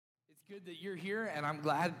Good that you're here, and I'm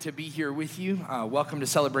glad to be here with you. Welcome to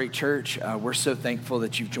Celebrate Church. We're so thankful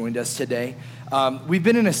that you've joined us today. We've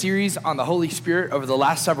been in a series on the Holy Spirit over the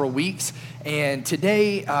last several weeks, and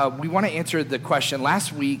today we want to answer the question.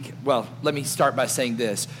 Last week, well, let me start by saying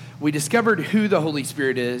this. We discovered who the Holy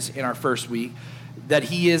Spirit is in our first week, that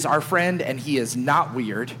he is our friend and he is not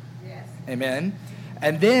weird. Yes. Amen.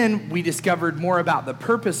 And then we discovered more about the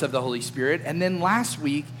purpose of the Holy Spirit, and then last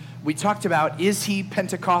week, we talked about, is he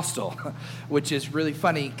Pentecostal? Which is really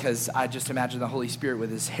funny because I just imagine the Holy Spirit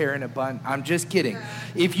with his hair in a bun. I'm just kidding.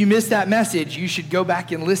 If you missed that message, you should go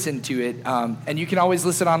back and listen to it. And you can always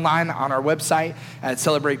listen online on our website at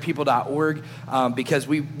celebratepeople.org because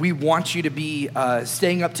we want you to be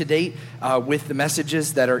staying up to date with the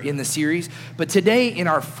messages that are in the series. But today, in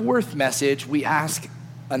our fourth message, we ask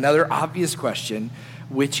another obvious question,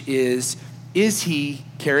 which is he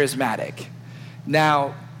charismatic?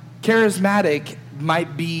 Now, charismatic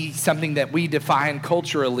might be something that we define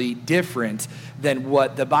culturally different than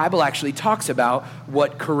what the Bible actually talks about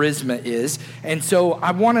what charisma is. And so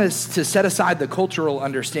I want us to set aside the cultural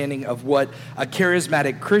understanding of what a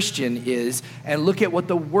charismatic Christian is and look at what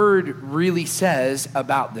the Word really says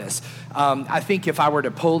about this. I think if I were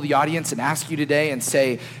to poll the audience and ask you today and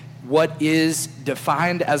say, what is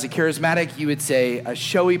defined as a charismatic, you would say a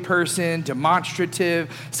showy person,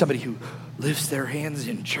 demonstrative, somebody who lifts their hands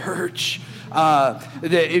in church,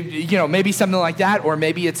 maybe something like that, or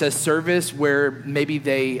maybe it's a service where maybe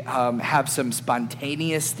they have some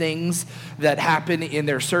spontaneous things that happen in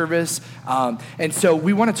their service. And so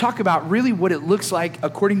we want to talk about really what it looks like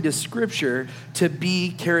according to Scripture to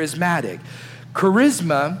be charismatic.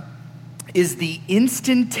 Charisma is the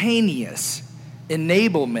instantaneous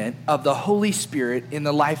enablement of the Holy Spirit in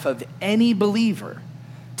the life of any believer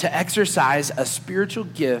to exercise a spiritual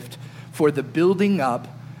gift for the building up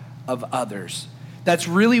of others. That's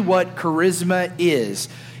really what charisma is.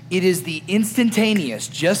 It is the instantaneous,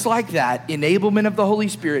 just like that, enablement of the Holy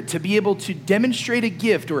Spirit to be able to demonstrate a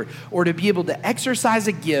gift or to be able to exercise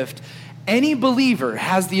a gift. Any believer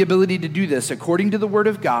has the ability to do this according to the Word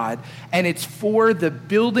of God, and it's for the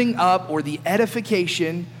building up or the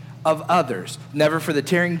edification of others. Never for the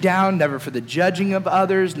tearing down, never for the judging of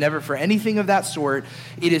others, never for anything of that sort.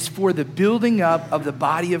 It is for the building up of the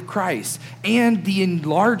body of Christ and the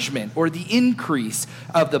enlargement or the increase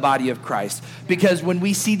of the body of Christ. Because when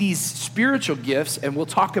we see these spiritual gifts, and we'll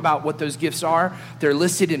talk about what those gifts are, they're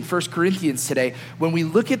listed in 1 Corinthians today. When we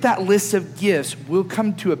look at that list of gifts, we'll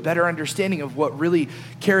come to a better understanding of what really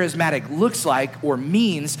charismatic looks like or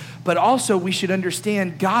means, but also we should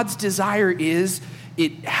understand God's desire is,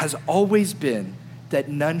 it has always been that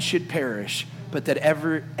none should perish, but that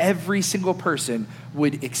every single person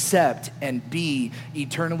would accept and be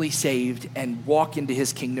eternally saved and walk into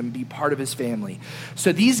his kingdom, be part of his family.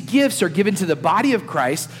 So these gifts are given to the body of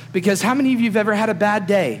Christ because how many of you have ever had a bad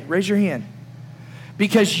day? Raise your hand.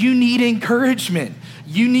 Because you need encouragement.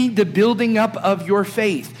 You need the building up of your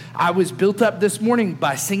faith. I was built up this morning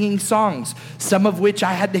by singing songs, some of which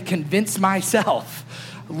I had to convince myself.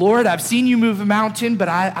 Lord, I've seen you move a mountain, but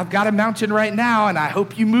I've got a mountain right now, and I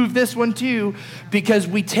hope you move this one too, because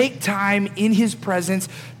we take time in his presence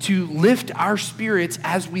to lift our spirits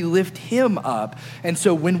as we lift him up. And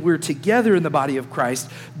so when we're together in the body of Christ,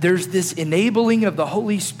 there's this enabling of the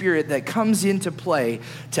Holy Spirit that comes into play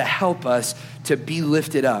to help us to be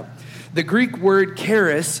lifted up. The Greek word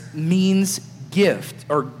charis means gift,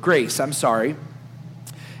 or grace, and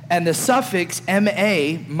the suffix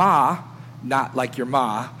ma, not like your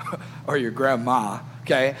ma or your grandma,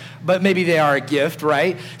 okay? But maybe they are a gift,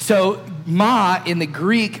 right? So ma in the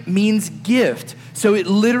Greek means gift. So it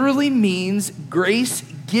literally means grace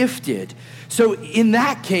gifted. So in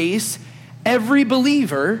that case, every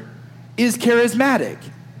believer is charismatic.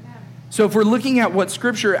 So if we're looking at what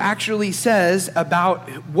Scripture actually says about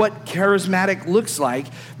what charismatic looks like,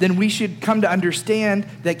 then we should come to understand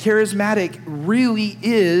that charismatic really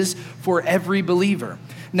is for every believer.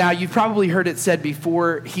 Now, you've probably heard it said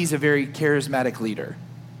before, he's a very charismatic leader,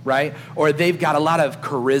 right? Or they've got a lot of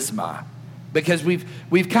charisma, because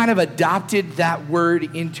we've kind of adopted that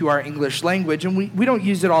word into our English language, and we don't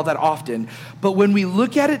use it all that often. But when we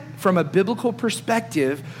look at it from a biblical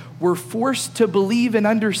perspective, we're forced to believe and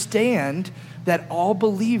understand that all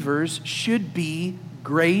believers should be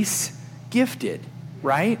grace gifted,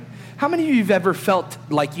 right? How many of you have ever felt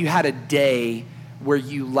like you had a day where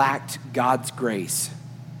you lacked God's grace?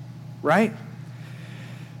 Right?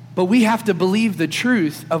 But we have to believe the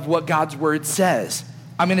truth of what God's word says.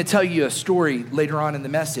 I'm going to tell you a story later on in the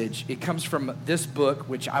message. It comes from this book,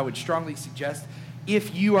 which I would strongly suggest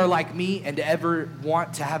if you are like me and ever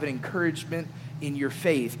want to have an encouragement in your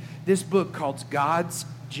faith, this book called God's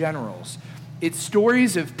Generals. It's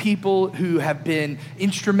stories of people who have been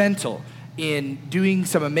instrumental in doing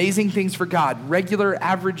some amazing things for God. Regular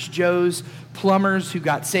average Joes, plumbers who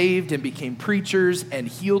got saved and became preachers and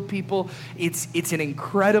healed people. It's an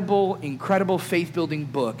incredible, incredible faith-building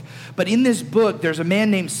book. But in this book, there's a man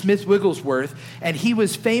named Smith Wigglesworth, and he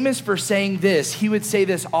was famous for saying this. He would say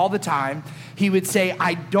this all the time. He would say,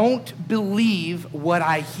 I don't believe what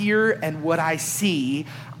I hear and what I see.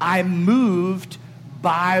 I'm moved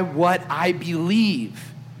by what I believe.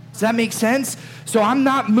 Does that make sense? So I'm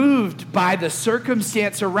not moved by the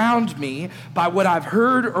circumstance around me, by what I've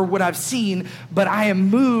heard or what I've seen, but I am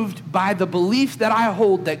moved by the belief that I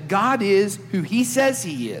hold that God is who he says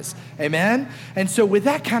he is. Amen? And so with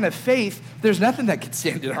that kind of faith, there's nothing that can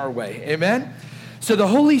stand in our way. Amen? So the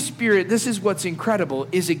Holy Spirit, this is what's incredible,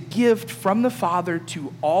 is a gift from the Father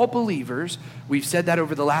to all believers. We've said that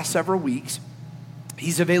over the last several weeks.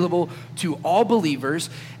 He's available to all believers,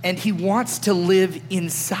 and he wants to live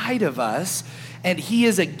inside of us, and he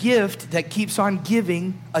is a gift that keeps on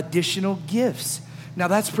giving additional gifts. Now,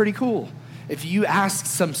 that's pretty cool. If you ask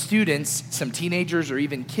some students, some teenagers, or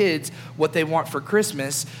even kids what they want for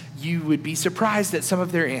Christmas, you would be surprised at some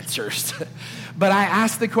of their answers. But I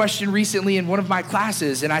asked the question recently in one of my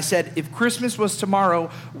classes, and I said, if Christmas was tomorrow,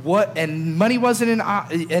 and money wasn't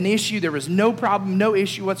an issue, there was no problem, no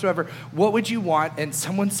issue whatsoever, what would you want? And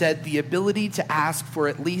someone said, the ability to ask for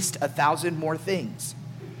at least 1,000 more things.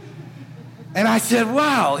 And I said,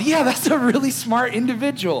 wow, yeah, that's a really smart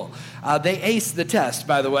individual. They aced the test,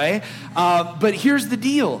 by the way. But here's the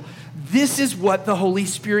deal. This is what the Holy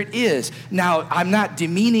Spirit is. Now, I'm not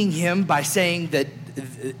demeaning him by saying that,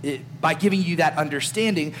 by giving you that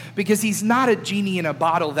understanding, because he's not a genie in a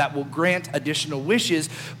bottle that will grant additional wishes,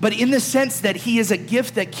 but in the sense that he is a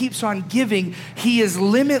gift that keeps on giving. He is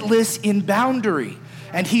limitless in boundary,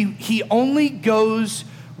 and he only goes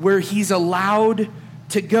where he's allowed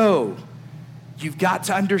to go. You've got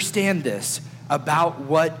to understand this about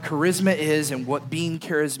what charisma is and what being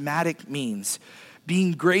charismatic means.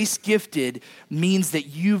 Being grace gifted means that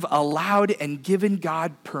you've allowed and given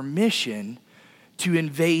God permission to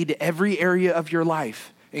invade every area of your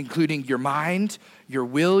life, including your mind, your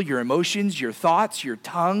will, your emotions, your thoughts, your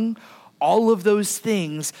tongue. All of those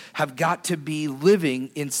things have got to be living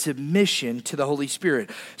in submission to the Holy Spirit.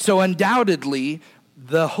 So undoubtedly,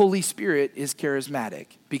 the Holy Spirit is charismatic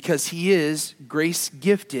because he is grace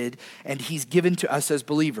gifted and he's given to us as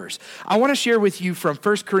believers. I want to share with you from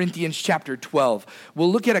 1 Corinthians chapter 12.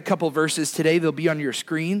 We'll look at a couple verses today. They'll be on your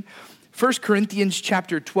screen. 1 Corinthians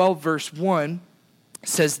chapter 12, verse 1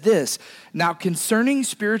 says this, now concerning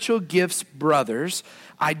spiritual gifts, brothers,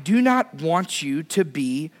 I do not want you to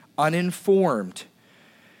be uninformed.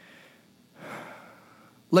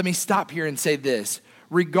 Let me stop here and say this.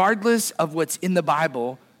 Regardless of what's in the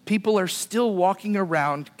Bible, people are still walking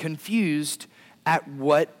around confused at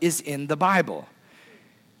what is in the Bible.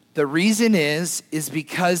 The reason is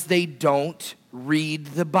because they don't read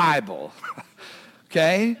the Bible,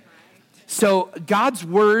 okay? So God's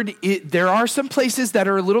word, there are some places that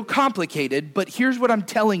are a little complicated, but here's what I'm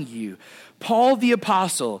telling you. Paul the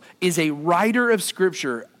Apostle is a writer of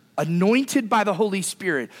Scripture, anointed by the Holy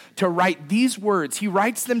Spirit to write these words. He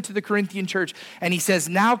writes them to the Corinthian church, and he says,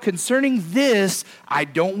 now concerning this, I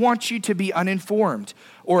don't want you to be uninformed.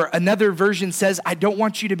 Or another version says, I don't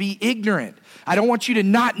want you to be ignorant. I don't want you to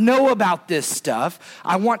not know about this stuff.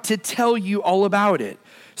 I want to tell you all about it.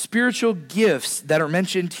 Spiritual gifts that are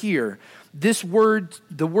mentioned here. This word,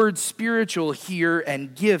 the word spiritual here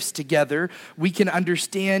and gifts together, we can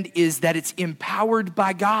understand is that it's empowered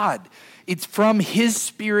by God. It's from his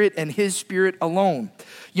Spirit and his Spirit alone.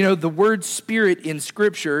 You know, the word spirit in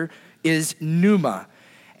Scripture is pneuma.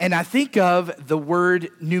 And I think of the word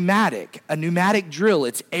pneumatic, a pneumatic drill.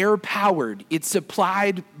 It's air-powered. It's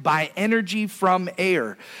supplied by energy from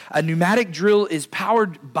air. A pneumatic drill is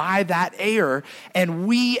powered by that air, and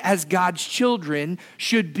we as God's children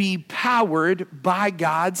should be powered by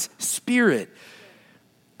God's Spirit.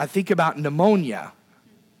 I think about pneumonia.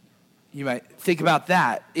 You might think about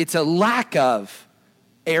that. It's a lack of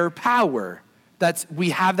air power. We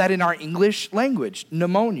have that in our English language,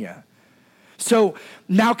 pneumonia. So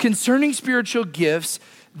now concerning spiritual gifts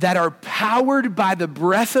that are powered by the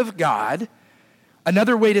breath of God,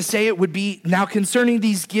 another way to say it would be now concerning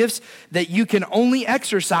these gifts that you can only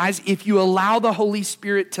exercise if you allow the Holy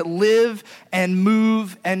Spirit to live and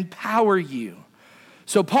move and power you.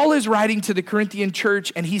 So Paul is writing to the Corinthian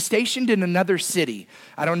church, and he's stationed in another city.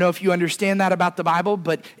 I don't know if you understand that about the Bible,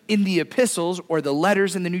 but in the epistles or the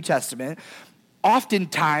letters in the New Testament,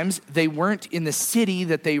 oftentimes they weren't in the city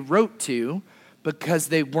that they wrote to, because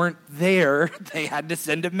they weren't there. They had to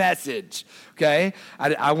send a message, okay?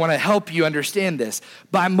 I want to help you understand this.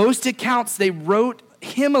 By most accounts, they wrote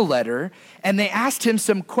him a letter, and they asked him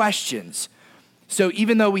some questions. So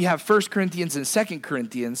even though we have 1 Corinthians and 2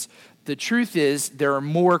 Corinthians, the truth is there are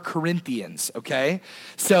more Corinthians, okay?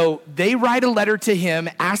 So they write a letter to him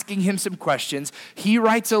asking him some questions. He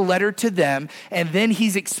writes a letter to them, and then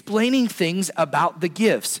he's explaining things about the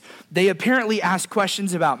gifts. They apparently ask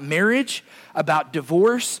questions about marriage, about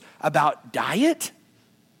divorce, about diet.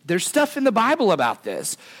 There's stuff in the Bible about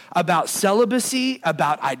this, about celibacy,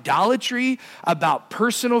 about idolatry, about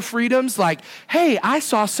personal freedoms. Like, hey, I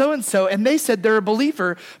saw so-and-so and they said they're a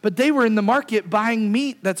believer, but they were in the market buying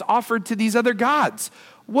meat that's offered to these other gods.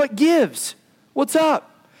 What gives? What's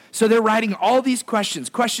up? So they're writing all these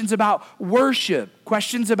questions about worship,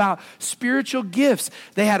 questions about spiritual gifts.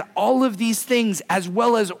 They had all of these things as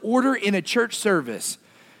well as order in a church service.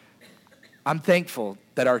 I'm thankful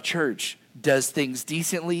that our church does things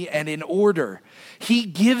decently and in order. He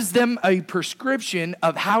gives them a prescription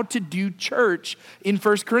of how to do church in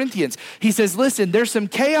 1 Corinthians. He says, listen, there's some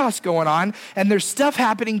chaos going on and there's stuff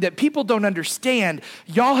happening that people don't understand.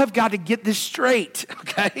 Y'all have got to get this straight,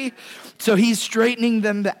 okay? So he's straightening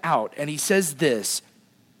them out, and he says this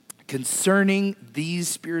concerning these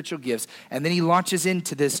spiritual gifts, and then he launches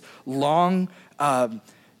into this long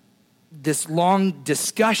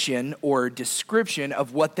discussion or description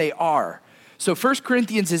of what they are. So 1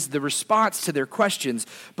 Corinthians is the response to their questions,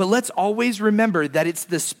 but let's always remember that it's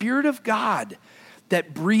the Spirit of God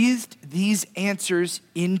that breathed these answers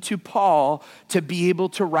into Paul to be able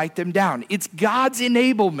to write them down. It's God's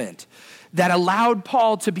enablement that allowed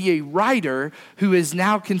Paul to be a writer who is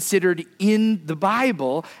now considered in the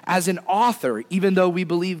Bible as an author, even though we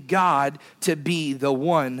believe God to be the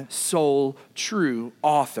one sole true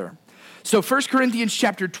author. So 1 Corinthians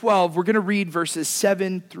chapter 12, we're going to read verses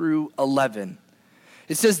 7 through 11.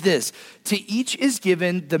 It says this, to each is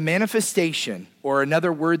given the manifestation, or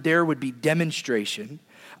another word there would be demonstration,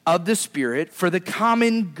 of the Spirit for the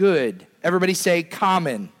common good. Everybody say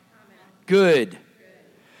common. Good.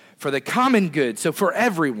 For the common good, so for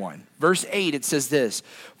everyone. Verse 8, it says this,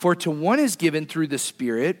 for to one is given through the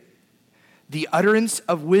Spirit the utterance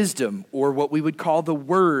of wisdom, or what we would call the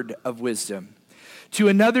word of wisdom. To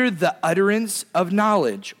another, the utterance of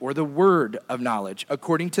knowledge, or the word of knowledge,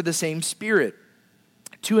 according to the same Spirit.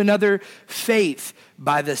 To another, faith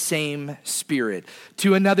by the same Spirit.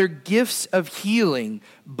 To another, gifts of healing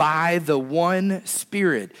by the one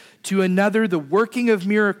Spirit. To another, the working of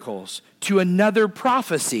miracles. To another,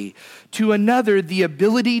 prophecy. To another, the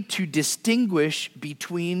ability to distinguish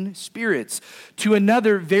between spirits. To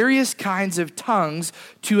another, various kinds of tongues.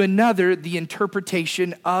 To another, the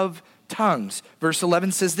interpretation of tongues. Verse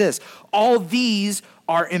 11 says this, all these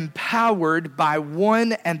are empowered by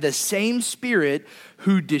one and the same Spirit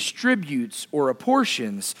who distributes or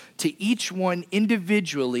apportions to each one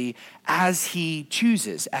individually as he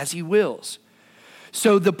chooses, as he wills.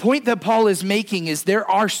 So the point that Paul is making is there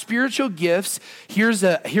are spiritual gifts. Here's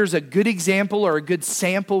a good example or a good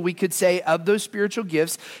sample, we could say, of those spiritual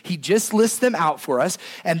gifts. He just lists them out for us.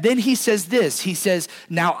 And then he says this, he says,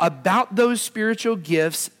 now about those spiritual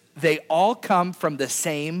gifts, they all come from the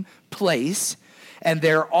same place, and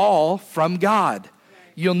they're all from God.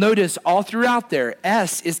 You'll notice all throughout there,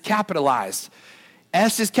 S is capitalized.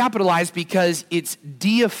 S is capitalized because it's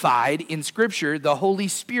deified in Scripture. The Holy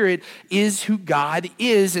Spirit is who God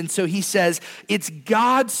is, and so he says it's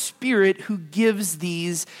God's Spirit who gives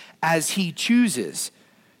these as he chooses.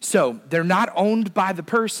 So they're not owned by the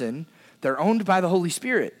person, they're owned by the Holy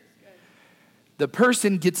Spirit. The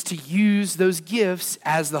person gets to use those gifts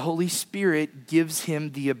as the Holy Spirit gives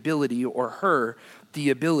him the ability, or her the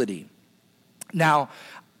ability. Now,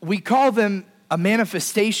 we call them a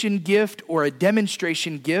manifestation gift or a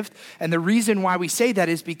demonstration gift, and the reason why we say that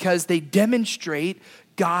is because they demonstrate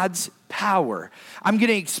God's power. I'm going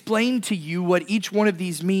to explain to you what each one of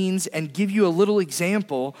these means and give you a little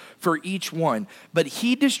example for each one. But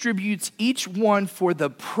he distributes each one for the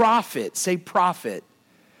profit, say profit,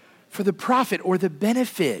 for the profit or the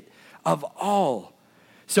benefit of all.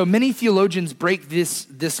 So many theologians break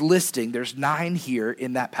this listing, there's 9 here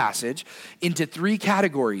in that passage, into 3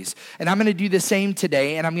 categories. And I'm going to do the same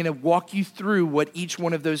today, and I'm going to walk you through what each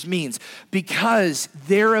one of those means. Because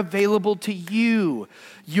they're available to you.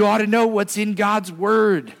 You ought to know what's in God's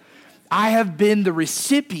word. I have been the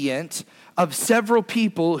recipient of several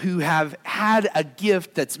people who have had a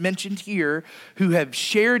gift that's mentioned here, who have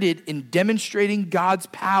shared it in demonstrating God's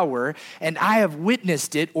power, and I have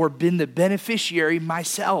witnessed it or been the beneficiary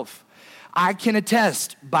myself. I can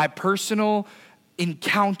attest by personal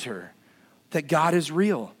encounter that God is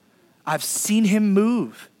real. I've seen him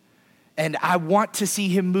move. And I want to see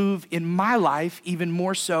him move in my life even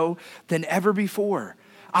more so than ever before.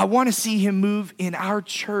 I want to see him move in our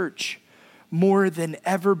church more than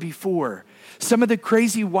ever before. Some of the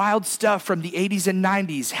crazy, wild stuff from the 80s and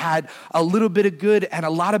 90s had a little bit of good and a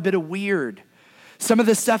lot of bit of weird. Some of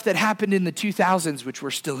the stuff that happened in the 2000s, which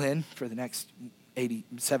we're still in for the next 80,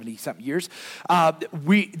 70 something years,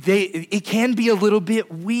 it can be a little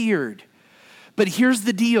bit weird. But here's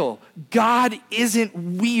the deal. God isn't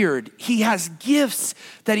weird. He has gifts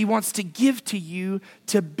that he wants to give to you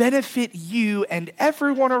to benefit you and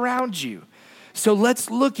everyone around you. So let's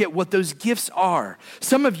look at what those gifts are.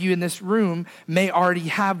 Some of you in this room may already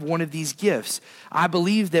have one of these gifts. I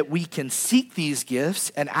believe that we can seek these gifts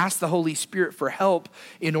and ask the Holy Spirit for help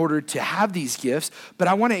in order to have these gifts, but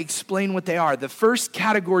I want to explain what they are. The first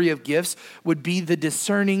category of gifts would be the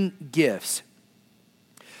discerning gifts.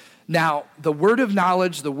 Now, the word of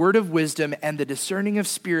knowledge, the word of wisdom, and the discerning of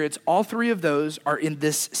spirits, all three of those are in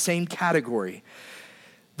this same category.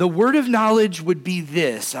 The word of knowledge would be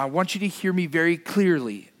this. I want you to hear me very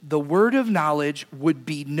clearly. The word of knowledge would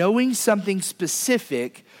be knowing something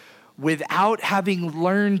specific without having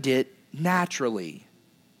learned it naturally.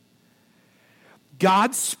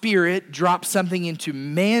 God's Spirit dropped something into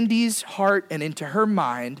Mandy's heart and into her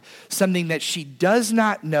mind, something that she does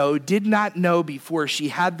not know, did not know before she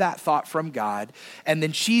had that thought from God. And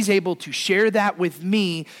then she's able to share that with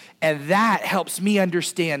me, and that helps me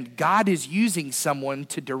understand God is using someone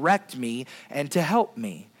to direct me and to help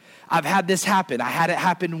me. I've had this happen. I had it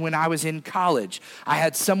happen when I was in college. I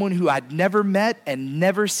had someone who I'd never met and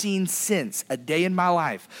never seen since a day in my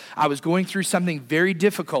life. I was going through something very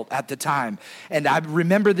difficult at the time. And I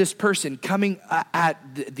remember this person coming at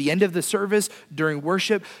the end of the service during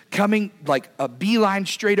worship, coming like a beeline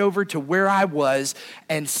straight over to where I was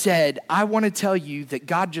and said, I want to tell you that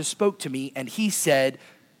God just spoke to me. And he said,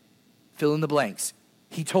 fill in the blanks.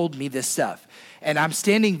 He told me this stuff. And I'm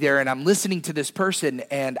standing there and I'm listening to this person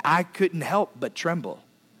and I couldn't help but tremble.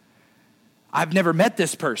 I've never met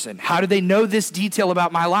this person. How do they know this detail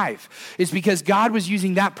about my life? It's because God was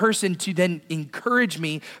using that person to then encourage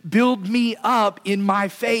me, build me up in my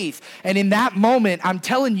faith. And in that moment, I'm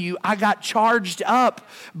telling you, I got charged up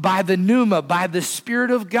by the pneuma, by the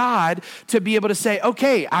Spirit of God to be able to say,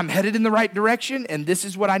 okay, I'm headed in the right direction and this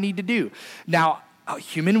is what I need to do. Now,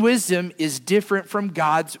 human wisdom is different from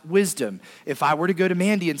God's wisdom. If I were to go to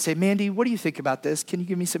Mandy and say, Mandy, what do you think about this? Can you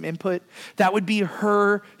give me some input? That would be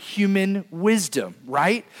her human wisdom,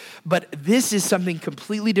 right? But this is something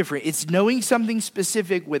completely different. It's knowing something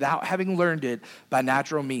specific without having learned it by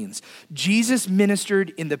natural means. Jesus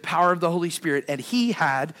ministered in the power of the Holy Spirit, and he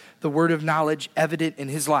had the word of knowledge evident in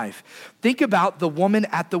his life. Think about the woman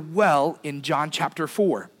at the well in John chapter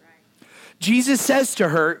 4. Jesus says to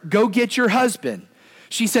her, go get your husband.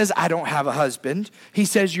 She says, I don't have a husband. He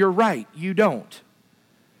says, you're right, you don't.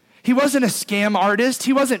 He wasn't a scam artist.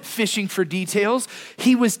 He wasn't fishing for details.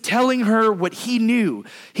 He was telling her what he knew.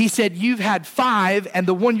 He said, you've had 5 and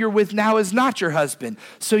the one you're with now is not your husband.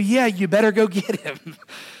 So yeah, you better go get him.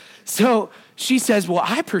 So she says, well,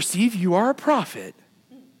 I perceive you are a prophet.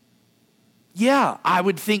 Yeah, I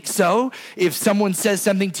would think so. If someone says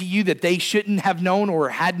something to you that they shouldn't have known or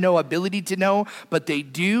had no ability to know, but they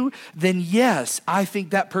do, then yes, I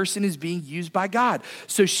think that person is being used by God.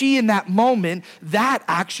 So she, in that moment, that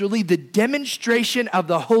actually, the demonstration of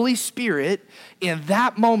the Holy Spirit in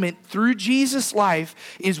that moment through Jesus' life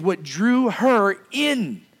is what drew her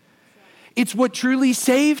in. It's what truly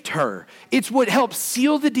saved her. It's what helped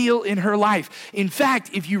seal the deal in her life. In fact,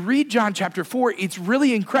 if you read John chapter 4, it's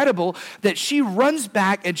really incredible that she runs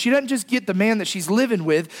back and she doesn't just get the man that she's living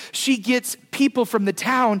with. She gets people from the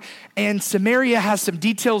town, and Samaria has some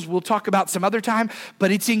details we'll talk about some other time, but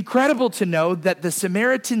it's incredible to know that the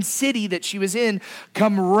Samaritan city that she was in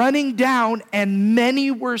come running down, and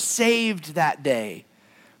many were saved that day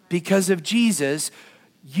because of Jesus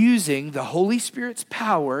using the Holy Spirit's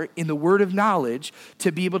power in the word of knowledge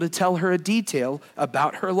to be able to tell her a detail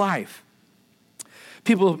about her life.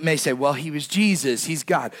 People may say, well, he was Jesus, he's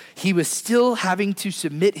God. He was still having to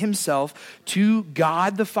submit himself to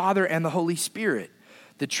God the Father and the Holy Spirit.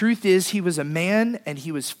 The truth is, he was a man and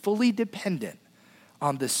he was fully dependent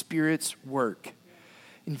on the Spirit's work.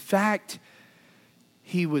 In fact,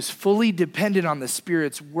 he was fully dependent on the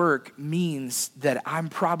Spirit's work means that I'm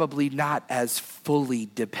probably not as fully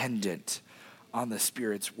dependent on the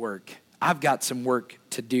Spirit's work. I've got some work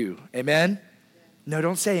to do. Amen? No,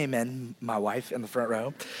 don't say amen, my wife in the front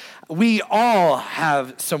row. We all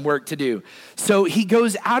have some work to do. So he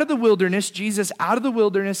goes out of the wilderness, Jesus out of the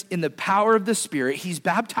wilderness in the power of the Spirit. He's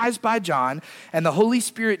baptized by John, and the Holy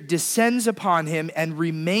Spirit descends upon him and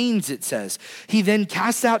remains, it says. He then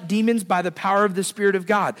casts out demons by the power of the Spirit of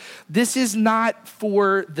God. This is not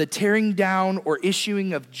for the tearing down or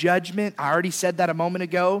issuing of judgment. I already said that a moment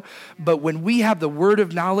ago. But when we have the word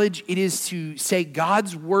of knowledge, it is to say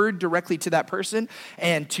God's word directly to that person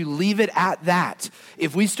and to leave it at that.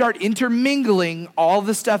 If we start intermingling all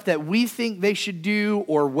the stuff that we think they should do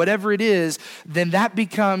or whatever it is, then that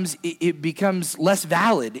becomes less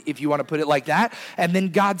valid, if you want to put it like that. And then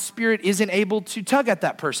God's Spirit isn't able to tug at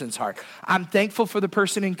that person's heart. I'm thankful for the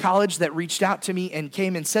person in college that reached out to me and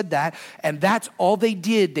came and said that. And that's all they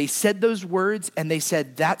did. They said those words and they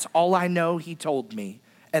said, "That's all I know, he told me."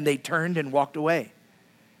 And they turned and walked away.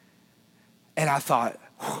 And I thought,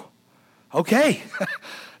 okay,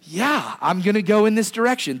 yeah, I'm going to go in this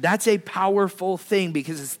direction. That's a powerful thing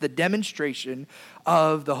because it's the demonstration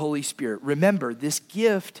of the Holy Spirit. Remember, this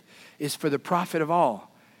gift is for the profit of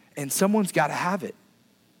all, and someone's got to have it.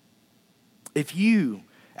 If you,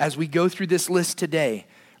 as we go through this list today,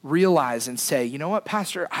 realize and say, "You know what,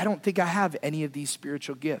 Pastor, I don't think I have any of these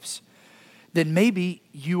spiritual gifts," then maybe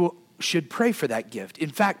you should pray for that gift. In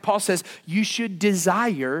fact, Paul says you should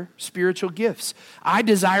desire spiritual gifts. I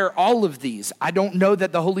desire all of these. I don't know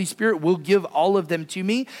that the Holy Spirit will give all of them to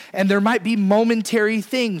me. And there might be momentary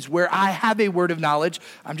things where I have a word of knowledge.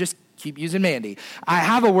 Keep using Mandy. I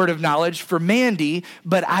have a word of knowledge for Mandy,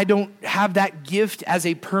 but I don't have that gift as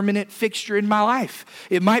a permanent fixture in my life.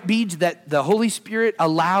 It might be that the Holy Spirit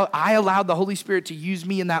I allowed the Holy Spirit to use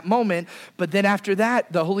me in that moment, but then after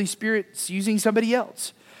that, the Holy Spirit's using somebody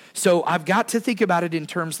else. So I've got to think about it in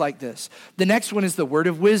terms like this. The next one is the word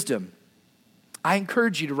of wisdom. I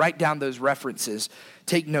encourage you to write down those references,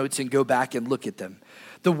 take notes, and go back and look at them.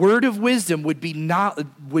 The word of wisdom would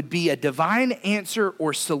be a divine answer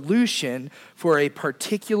or solution for a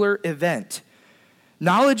particular event.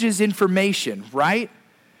 Knowledge is information, right?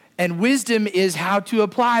 And wisdom is how to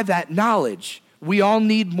apply that knowledge. We all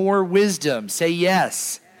need more wisdom. Say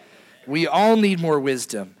yes. We all need more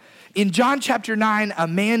wisdom. In John chapter 9, a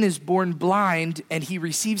man is born blind and he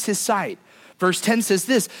receives his sight. Verse 10 says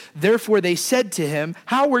this, "Therefore they said to him,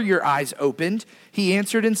 'How were your eyes opened?' He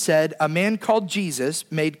answered and said, 'A man called Jesus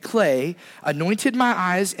made clay, anointed my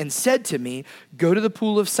eyes, and said to me, go to the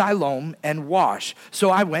pool of Siloam and wash. So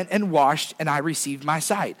I went and washed, and I received my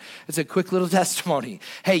sight.'" It's a quick little testimony.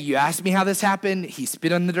 Hey, you asked me how this happened. He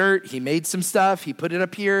spit on the dirt. He made some stuff. He put it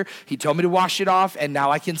up here. He told me to wash it off, and now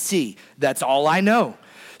I can see. That's all I know.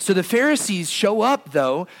 So the Pharisees show up,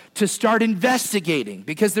 though, to start investigating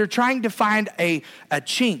because they're trying to find a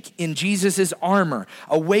chink in Jesus' armor,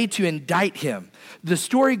 a way to indict him. The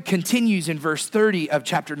story continues in verse 30 of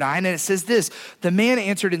chapter 9, and it says this, "The man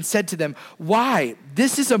answered and said to them, 'Why?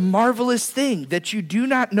 This is a marvelous thing that you do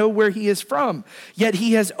not know where he is from, yet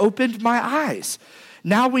he has opened my eyes.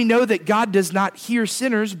 Now we know that God does not hear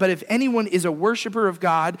sinners, but if anyone is a worshiper of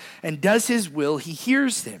God and does his will, he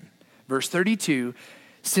hears him.'" Verse 32,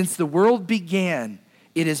 "Since the world began,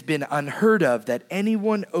 it has been unheard of that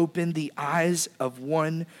anyone opened the eyes of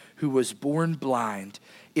one who was born blind.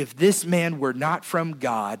 If this man were not from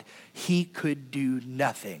God, he could do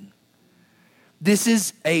nothing." This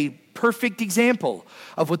is a perfect example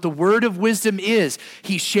of what the word of wisdom is.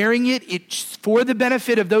 He's sharing it. It's for the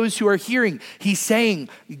benefit of those who are hearing. He's saying,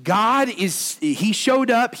 he showed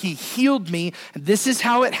up, he healed me, and this is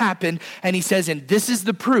how it happened. And he says, and this is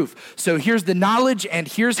the proof. So here's the knowledge and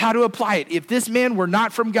here's how to apply it. If this man were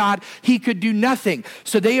not from God, he could do nothing.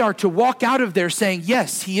 So they are to walk out of there saying,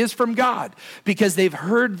 yes, he is from God, because they've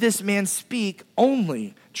heard this man speak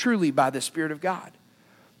only truly by the Spirit of God.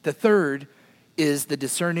 The third is the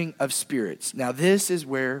discerning of spirits. Now, this is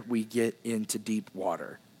where we get into deep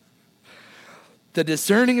water. The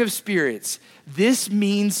discerning of spirits. This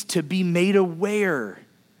means to be made aware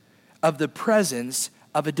of the presence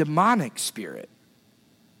of a demonic spirit.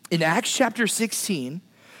 In Acts chapter 16,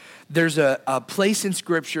 there's a place in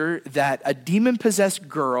Scripture that a demon-possessed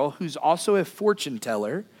girl who's also a fortune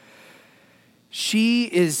teller,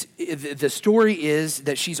 the story is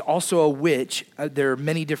that she's also a witch. There are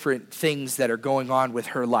many different things that are going on with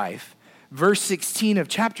her life. Verse 16 of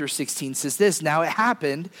chapter 16 says this, "Now it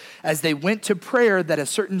happened as they went to prayer that a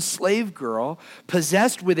certain slave girl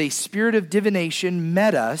possessed with a spirit of divination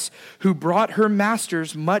met us, who brought her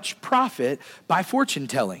masters much profit by fortune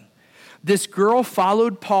telling. This girl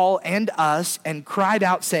followed Paul and us and cried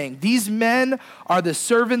out, saying, "These men are the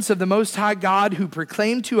servants of the Most High God who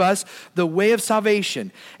proclaim to us the way of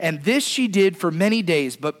salvation." And this she did for many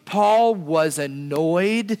days, but Paul was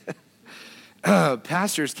annoyed.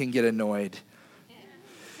 Pastors can get annoyed.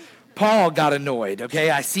 Paul got annoyed,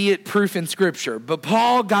 okay? I see it proof in Scripture. But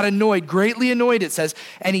Paul got annoyed, greatly annoyed, it says,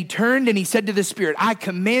 and he turned and he said to the Spirit, "I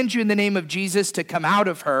command you in the name of Jesus to come out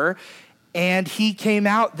of her." And he came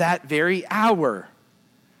out that very hour.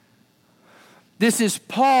 This is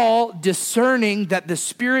Paul discerning that the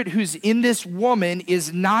spirit who's in this woman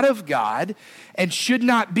is not of God and should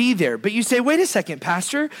not be there. But you say, wait a second,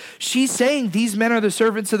 Pastor. She's saying these men are the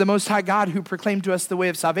servants of the Most High God who proclaim to us the way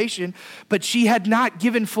of salvation, but she had not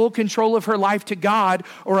given full control of her life to God,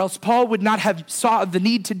 or else Paul would not have saw the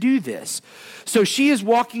need to do this. So she is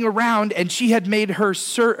walking around and she had made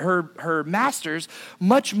her masters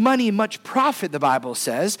much money, much profit, the Bible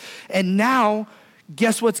says. And now,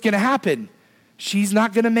 guess what's going to happen? She's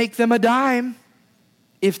not going to make them a dime.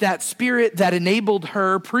 If that spirit that enabled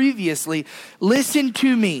her previously, listen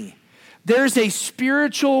to me. There's a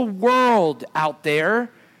spiritual world out there.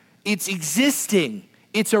 It's existing.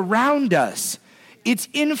 It's around us. It's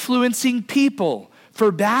influencing people for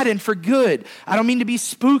bad and for good. I don't mean to be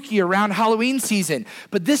spooky around Halloween season,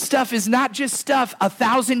 but this stuff is not just stuff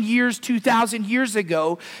 1,000 years, 2,000 years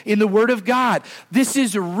ago in the Word of God. This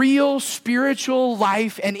is real spiritual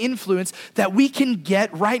life and influence that we can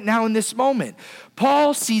get right now in this moment.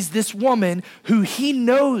 Paul sees this woman who he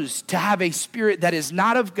knows to have a spirit that is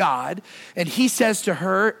not of God, and he says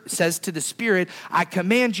to the spirit, "I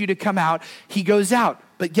command you to come out." He goes out,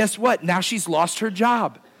 but guess what? Now she's lost her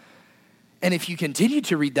job. And if you continue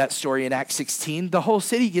to read that story in Acts 16, the whole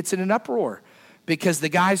city gets in an uproar because the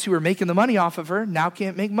guys who are making the money off of her now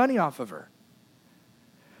can't make money off of her.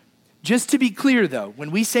 Just to be clear, though, when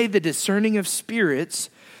we say the discerning of spirits,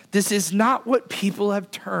 this is not what people have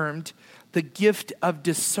termed the gift of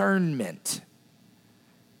discernment.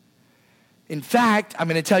 In fact, I'm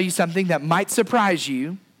going to tell you something that might surprise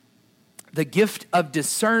you. The gift of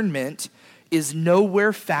discernment is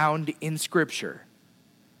nowhere found in Scripture.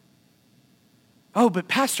 Oh, but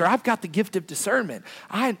Pastor, I've got the gift of discernment.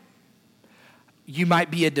 You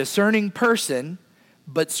might be a discerning person,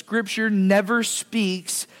 but Scripture never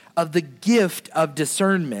speaks of the gift of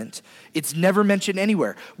discernment. It's never mentioned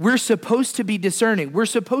anywhere. We're supposed to be discerning. We're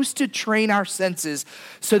supposed to train our senses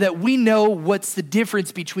so that we know what's the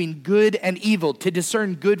difference between good and evil, to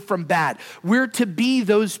discern good from bad. We're to be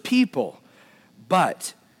those people.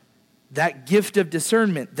 But that gift of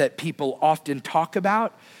discernment that people often talk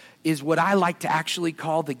about is what I like to actually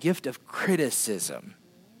call the gift of criticism.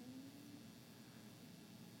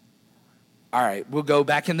 All right, we'll go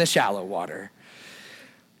back in the shallow water.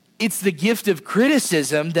 It's the gift of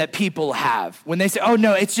criticism that people have. When they say, "Oh,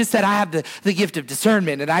 no, it's just that I have the gift of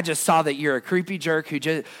discernment, and I just saw that you're a creepy jerk who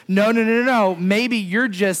just..." No. Maybe you're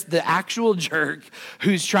just the actual jerk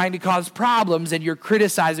who's trying to cause problems, and you're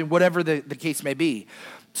criticizing whatever the case may be.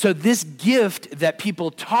 So this gift that people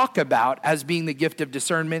talk about as being the gift of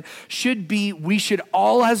discernment we should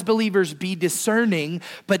all as believers be discerning,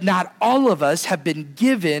 but not all of us have been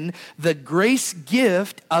given the grace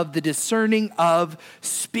gift of the discerning of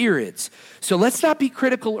spirits. So let's not be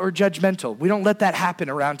critical or judgmental. We don't let that happen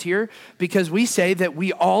around here because we say that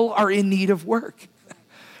we all are in need of work.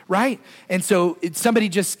 Right? And so somebody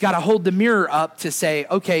just got to hold the mirror up to say,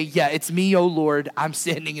 okay, yeah, it's me, oh Lord, I'm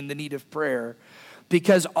standing in the need of prayer.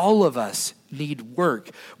 Because all of us need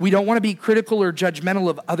work. We don't want to be critical or judgmental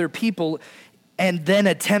of other people and then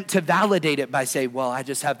attempt to validate it by saying, well, I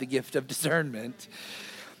just have the gift of discernment.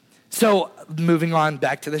 So moving on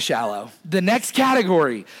back to the shallow. The next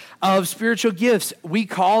category of spiritual gifts we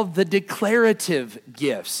call the declarative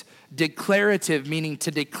gifts. Declarative meaning to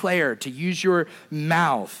declare, to use your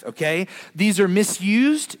mouth, okay? These are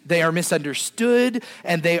misused, they are misunderstood,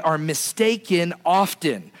 and they are mistaken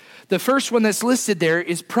often. The first one that's listed there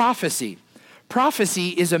is prophecy.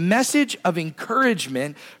 Prophecy is a message of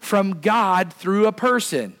encouragement from God through a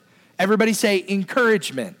person. Everybody say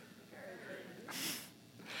encouragement.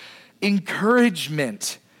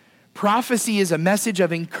 Encouragement. Prophecy is a message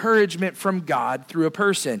of encouragement from God through a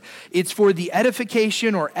person. It's for the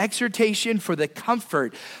edification or exhortation, for the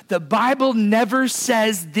comfort. The Bible never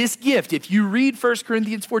says this gift. If you read 1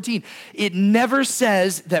 Corinthians 14, it never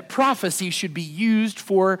says that prophecy should be used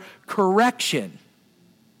for correction.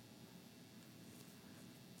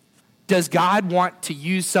 Does God want to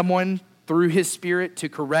use someone through his Spirit to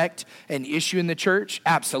correct an issue in the church?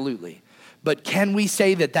 Absolutely. But can we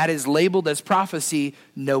say that that is labeled as prophecy?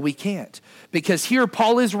 No, we can't. Because here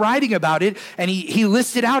Paul is writing about it, and he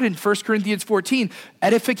lists it out in 1 Corinthians 14,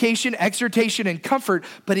 edification, exhortation, and comfort,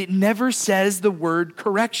 but it never says the word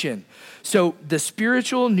correction. So the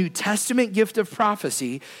spiritual New Testament gift of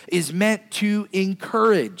prophecy is meant to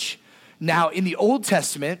encourage. Now, in the Old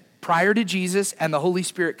Testament, prior to Jesus and the Holy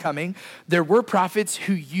Spirit coming, there were prophets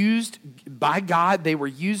who they were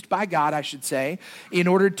used by God, I should say, in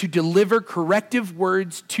order to deliver corrective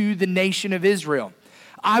words to the nation of Israel.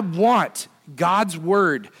 I want God's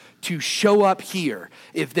word to show up here.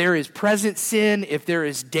 If there is present sin, if there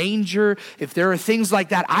is danger, if there are things like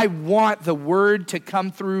that, I want the word to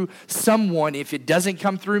come through someone, if it doesn't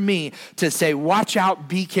come through me, to say, watch out,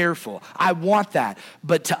 be careful. I want that.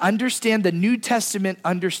 But to understand the New Testament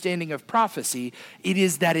understanding of prophecy, it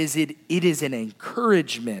is an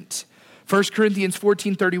encouragement. 1 Corinthians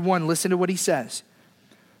 14:31, listen to what he says.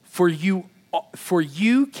 For you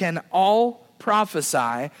can all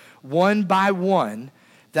prophesy one by one,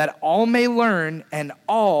 that all may learn and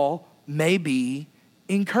all may be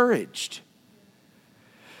encouraged.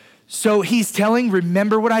 So he's telling,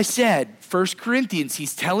 remember what I said, 1 Corinthians,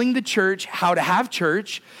 he's telling the church how to have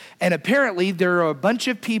church, and apparently there are a bunch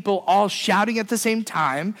of people all shouting at the same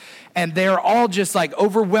time, and they're all just like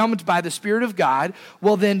overwhelmed by the Spirit of God.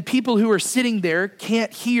 Well, then people who are sitting there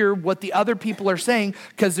can't hear what the other people are saying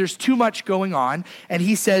because there's too much going on. And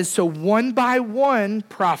he says, so one by one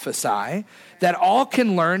prophesy, that all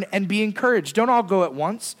can learn and be encouraged. Don't all go at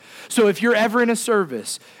once. So if you're ever in a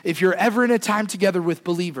service, if you're ever in a time together with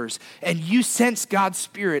believers, and you sense God's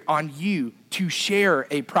Spirit on you to share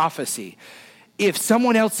a prophecy, if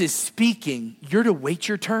someone else is speaking, you're to wait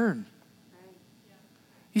your turn.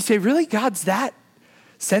 You say, really? God's that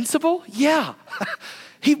sensible? Yeah.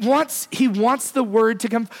 He wants the word to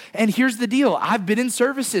come. And here's the deal. I've been in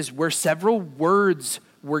services where several words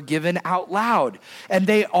were given out loud, and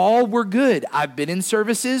they all were good. I've been in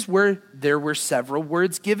services where there were several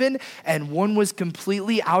words given, and one was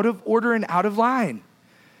completely out of order and out of line.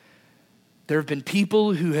 There have been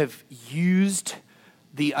people who have used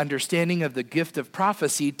the understanding of the gift of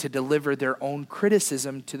prophecy to deliver their own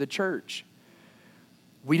criticism to the church.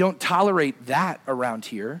 We don't tolerate that around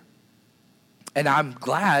here. And I'm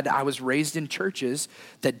glad I was raised in churches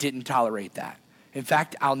that didn't tolerate that. In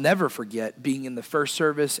fact, I'll never forget being in the first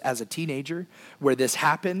service as a teenager where this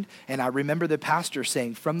happened. And I remember the pastor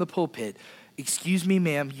saying from the pulpit, excuse me,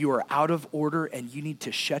 ma'am, you are out of order and you need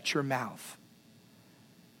to shut your mouth.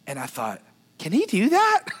 And I thought, can he do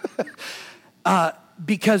that?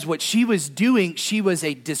 Because what she was doing, she was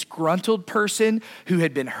a disgruntled person who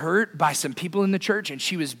had been hurt by some people in the church, and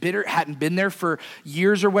she was bitter, hadn't been there for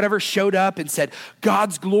years or whatever, showed up and said,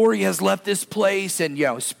 God's glory has left this place, and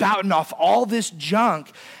spouting off all this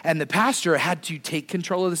junk. And the pastor had to take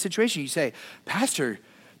control of the situation. You say, Pastor,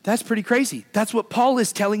 that's pretty crazy. That's what Paul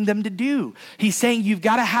is telling them to do. He's saying you've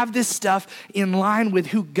got to have this stuff in line with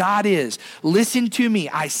who God is. Listen to me.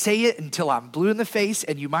 I say it until I'm blue in the face,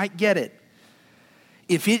 and you might get it.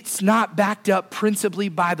 If it's not backed up principally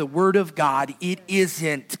by the word of God, it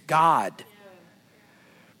isn't God.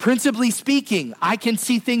 Principally speaking, I can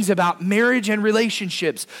see things about marriage and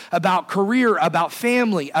relationships, about career, about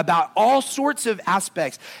family, about all sorts of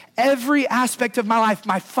aspects. Every aspect of my life,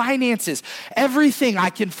 my finances, everything I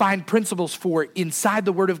can find principles for inside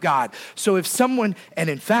the word of God. So if someone, and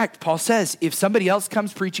in fact, Paul says, if somebody else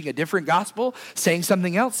comes preaching a different gospel, saying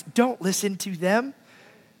something else, don't listen to them.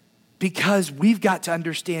 Because we've got to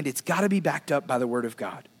understand it's got to be backed up by the word of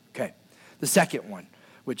God. Okay, the second one,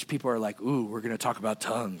 which people are like, ooh, we're going to talk about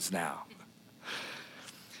tongues now.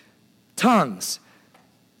 Tongues.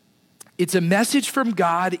 It's a message from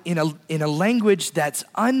God in a language that's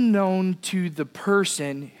unknown to the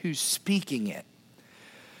person who's speaking it.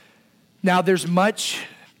 Now, there's much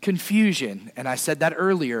confusion, and I said that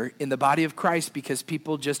earlier, in the body of Christ because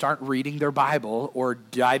people just aren't reading their Bible or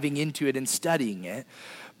diving into it and studying it.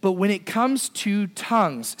 But when it comes to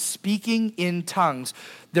tongues, speaking in tongues,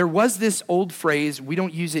 there was this old phrase, we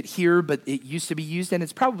don't use it here, but it used to be used, and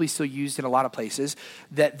it's probably still used in a lot of places,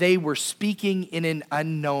 that they were speaking in an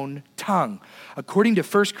unknown tongue. According to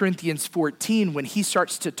 1 Corinthians 14, when he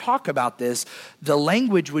starts to talk about this, the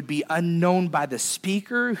language would be unknown by the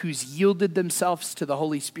speaker who's yielded themselves to the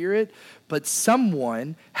Holy Spirit, but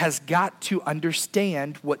someone has got to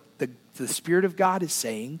understand what the Spirit of God is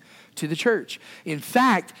saying to the church. In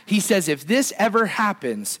fact, he says if this ever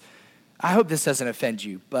happens, I hope this doesn't offend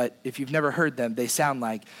you, but if you've never heard them, they sound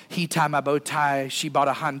like, he tied my bow tie, she bought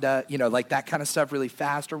a Honda, like that kind of stuff really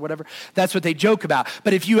fast or whatever. That's what they joke about.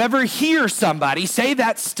 But if you ever hear somebody say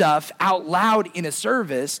that stuff out loud in a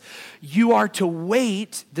service, you are to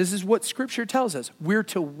wait. This is what Scripture tells us. We're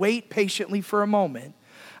to wait patiently for a moment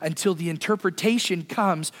until the interpretation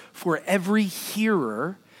comes for every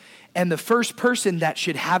hearer. And the first person that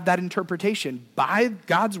should have that interpretation by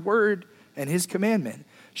God's word and his commandment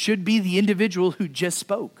should be the individual who just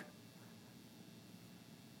spoke.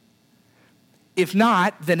 If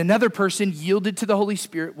not, then another person yielded to the Holy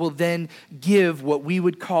Spirit will then give what we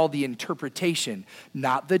would call the interpretation,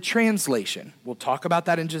 not the translation. We'll talk about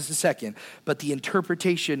that in just a second, but the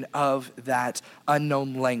interpretation of that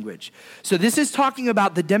unknown language. So this is talking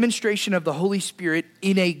about the demonstration of the Holy Spirit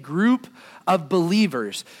in a group of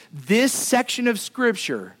believers. This section of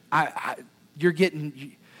Scripture, you're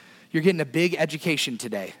getting a big education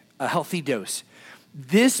today, a healthy dose.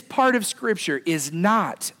 This part of Scripture is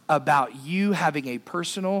not about you having a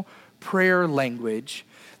personal prayer language.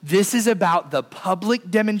 This is about the public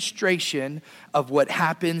demonstration of what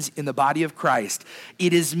happens in the body of Christ.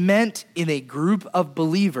 It is meant in a group of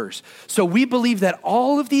believers. So we believe that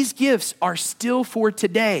all of these gifts are still for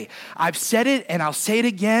today. I've said it and I'll say it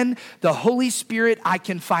again. The Holy Spirit, I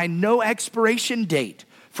can find no expiration date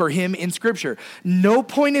for him in Scripture. No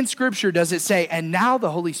point in Scripture does it say, and now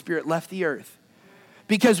the Holy Spirit left the earth.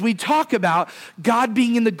 Because we talk about God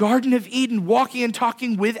being in the Garden of Eden, walking and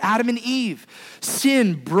talking with Adam and Eve.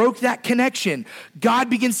 Sin broke that connection. God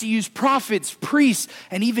begins to use prophets, priests,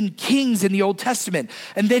 and even kings in the Old Testament.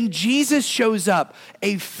 And then Jesus shows up,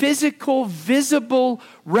 a physical, visible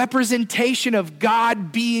representation of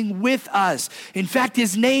God being with us. In fact,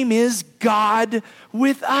 his name is God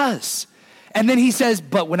with us. And then he says,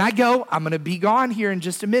 but when I go, I'm going to be gone here in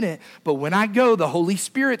just a minute. But when I go, the Holy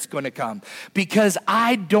Spirit's going to come because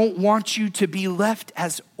I don't want you to be left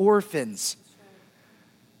as orphans.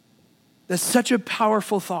 That's such a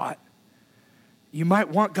powerful thought. You might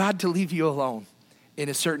want God to leave you alone in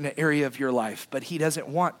a certain area of your life, but he doesn't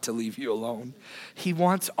want to leave you alone. He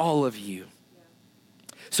wants all of you.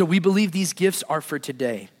 So we believe these gifts are for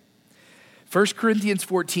today. 1 Corinthians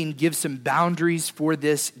 14 gives some boundaries for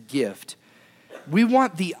this gift. We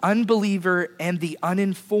want the unbeliever and the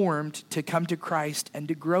uninformed to come to Christ and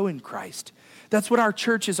to grow in Christ. That's what our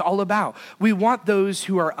church is all about. We want those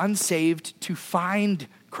who are unsaved to find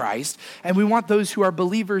Christ, and we want those who are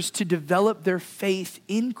believers to develop their faith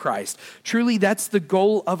in Christ. Truly, that's the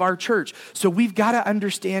goal of our church. So we've got to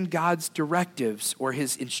understand God's directives or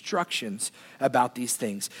his instructions about these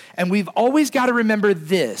things. And we've always got to remember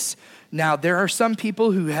this. Now, there are some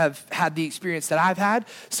people who have had the experience that I've had.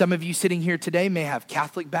 Some of you sitting here today may have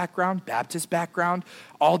Catholic background, Baptist background,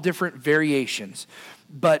 all different variations.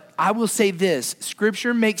 But I will say this,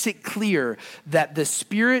 Scripture makes it clear that the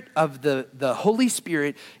Spirit of the Holy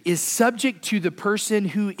Spirit is subject to the person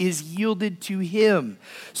who is yielded to him.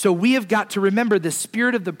 So we have got to remember the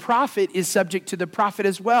spirit of the prophet is subject to the prophet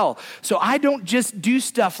as well. So I don't just do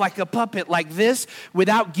stuff like a puppet like this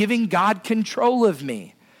without giving God control of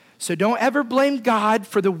me. So don't ever blame God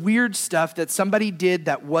for the weird stuff that somebody did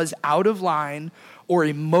that was out of line or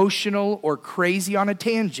emotional or crazy on a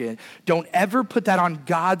tangent. Don't ever put that on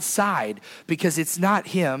God's side because it's not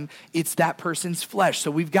him, it's that person's flesh.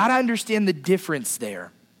 So we've got to understand the difference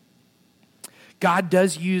there. God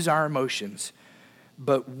does use our emotions,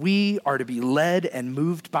 but we are to be led and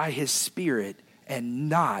moved by his Spirit and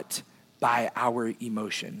not by our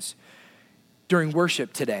emotions. During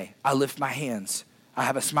worship today, I lift my hands. I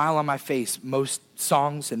have a smile on my face most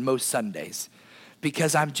songs and most Sundays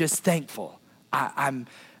because I'm just thankful. I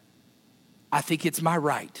think it's my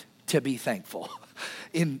right to be thankful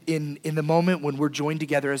in the moment when we're joined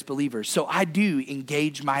together as believers. So I do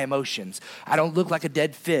engage my emotions. I don't look like a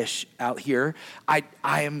dead fish out here. I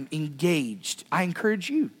am engaged. I encourage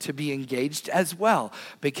you to be engaged as well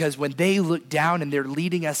because when they look down and they're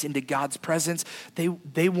leading us into God's presence,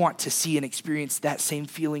 they want to see and experience that same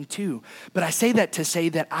feeling too. But I say that to say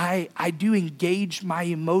that I do engage my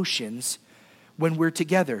emotions when we're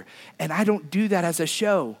together. And I don't do that as a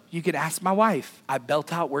show. You could ask my wife. I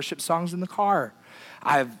belt out worship songs in the car.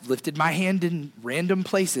 I've lifted my hand in random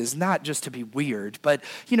places, not just to be weird, but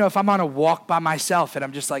if I'm on a walk by myself and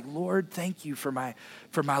I'm just like, Lord, thank you for my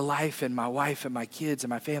life and my wife and my kids and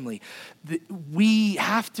my family. We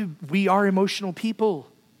are emotional people.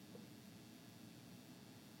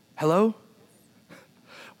 Hello?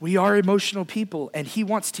 We are emotional people, and he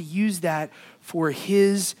wants to use that for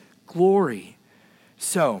his glory.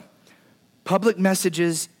 So, Public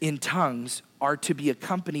messages in tongues are to be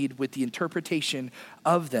accompanied with the interpretation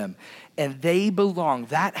of them. And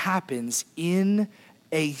that happens in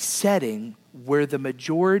a setting where the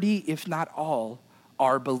majority, if not all,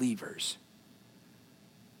 are believers.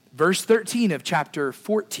 Verse 13 of chapter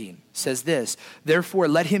 14 says this, "Therefore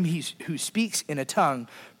let him who speaks in a tongue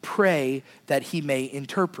pray that he may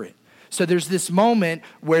interpret." So there's this moment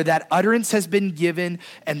where that utterance has been given,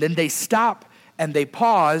 and then they stop and they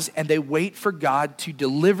pause and they wait for God to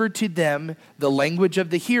deliver to them the language of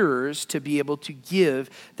the hearers to be able to give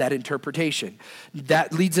that interpretation.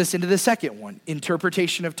 That leads us into the second one,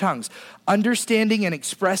 interpretation of tongues. Understanding and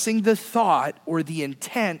expressing the thought or the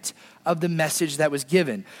intent of the message that was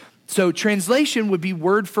given. So translation would be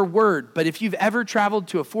word for word, but if you've ever traveled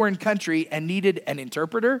to a foreign country and needed an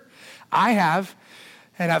interpreter, I have,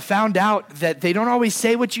 and I've found out that they don't always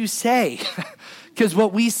say what you say. Because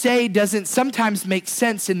what we say doesn't sometimes make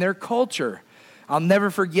sense in their culture. I'll never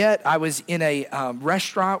forget, I was in a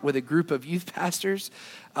restaurant with a group of youth pastors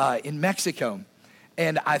in Mexico.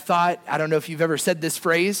 And I thought, I don't know if you've ever said this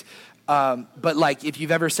phrase, but like if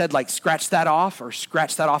you've ever said like scratch that off or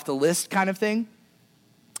scratch that off the list kind of thing.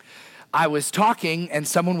 I was talking and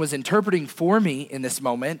someone was interpreting for me in this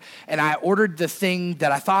moment, and I ordered the thing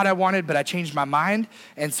that I thought I wanted, but I changed my mind.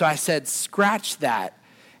 And so I said, scratch that.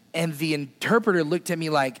 And the interpreter looked at me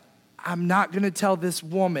like, I'm not going to tell this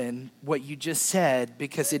woman what you just said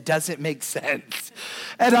because it doesn't make sense.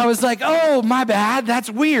 And I was like, oh, my bad. That's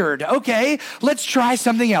weird. Okay, let's try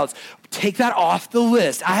something else. Take that off the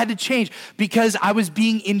list. I had to change because I was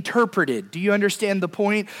being interpreted. Do you understand the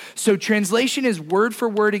point? So translation is word for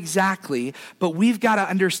word exactly, but we've got to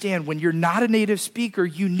understand when you're not a native speaker,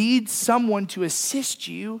 you need someone to assist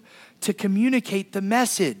you to communicate the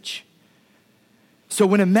message. So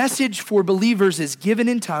when a message for believers is given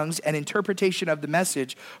in tongues, an interpretation of the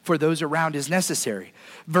message for those around is necessary.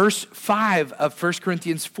 Verse 5 of 1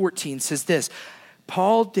 Corinthians 14 says this,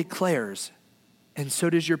 Paul declares, and so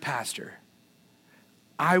does your pastor,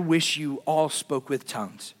 I wish you all spoke with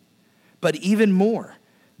tongues, but even more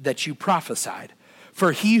that you prophesied.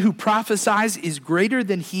 For he who prophesies is greater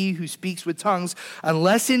than he who speaks with tongues,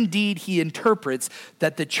 unless indeed he interprets,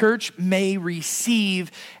 that the church may receive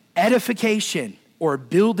edification or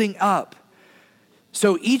building up.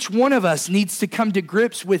 So each one of us needs to come to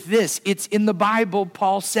grips with this. It's in the Bible.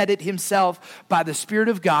 Paul said it himself by the Spirit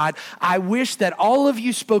of God. I wish that all of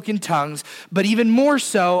you spoke in tongues, but even more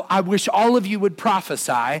so, I wish all of you would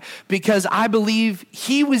prophesy, because I believe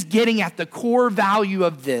he was getting at the core value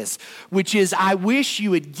of this, which is I wish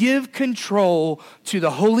you would give control to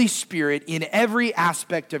the Holy Spirit in every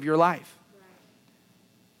aspect of your life.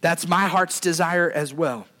 That's my heart's desire as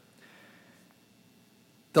well.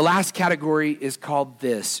 The last category is called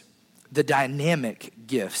this, the dynamic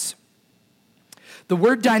gifts. The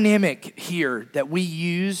word dynamic here that we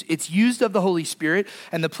use, it's used of the Holy Spirit,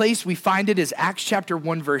 and the place we find it is Acts chapter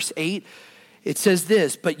 1, verse 8. It says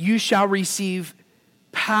this, but you shall receive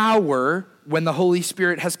power when the Holy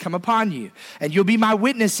Spirit has come upon you. And you'll be my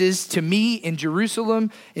witnesses to me in Jerusalem,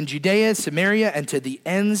 in Judea, Samaria, and to the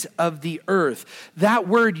ends of the earth. That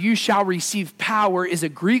word, you shall receive power, is a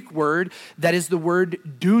Greek word that is the word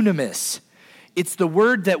dunamis. It's the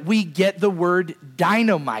word that we get the word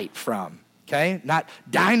dynamite from, okay? Not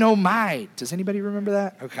dynamite. Does anybody remember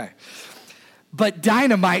that? Okay. But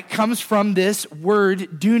dynamite comes from this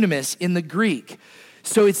word dunamis in the Greek.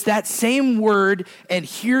 So it's that same word, and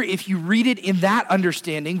here if you read it in that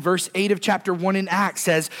understanding, verse 8 of chapter 1 in Acts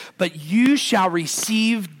says, but you shall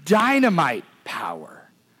receive dynamite power.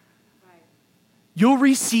 Right. You'll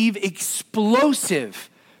receive explosive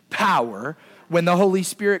power when the Holy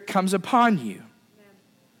Spirit comes upon you. Amen.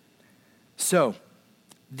 So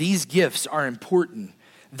these gifts are important.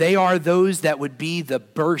 They are those that would be the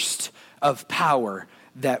burst of power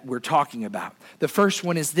that we're talking about. The first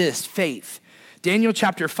one is this, faith. Daniel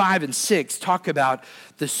chapter 5 and 6 talk about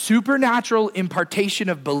the supernatural impartation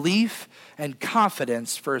of belief and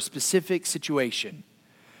confidence for a specific situation.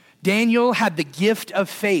 Daniel had the gift of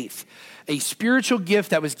faith, a spiritual gift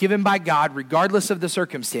that was given by God regardless of the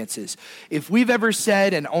circumstances. If we've ever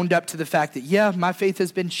said and owned up to the fact that, yeah, my faith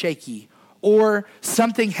has been shaky, or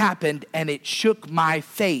something happened and it shook my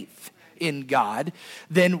faith in God,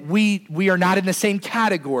 then we are not in the same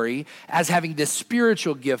category as having this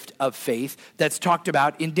spiritual gift of faith that's talked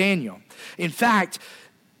about in Daniel. In fact,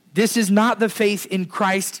 this is not the faith in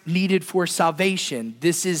Christ needed for salvation.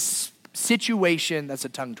 This is situation, that's a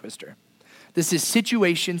tongue twister. This is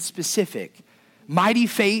situation specific. Mighty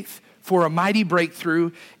faith for a mighty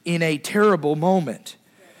breakthrough in a terrible moment.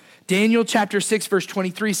 Daniel chapter 6, verse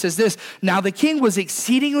 23 says this, "Now the king was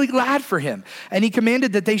exceedingly glad for him, and he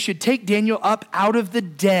commanded that they should take Daniel up out of the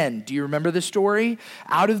den." Do you remember the story?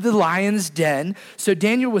 Out of the lion's den. So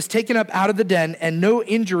Daniel was taken up out of the den, and no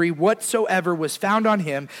injury whatsoever was found on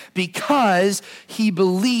him because he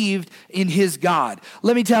believed in his God.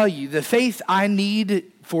 Let me tell you, the faith I need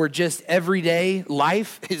for just everyday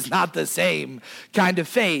life is not the same kind of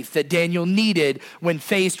faith that Daniel needed when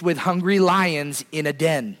faced with hungry lions in a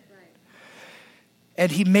den.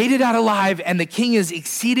 And he made it out alive, and the king is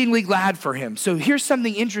exceedingly glad for him. So here's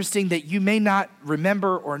something interesting that you may not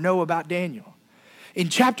remember or know about Daniel. In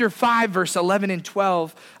chapter 5, verse 11 and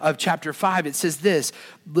 12 of chapter 5, it says this.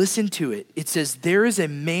 Listen to it. It says, "There is a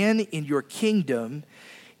man in your kingdom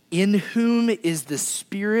in whom is the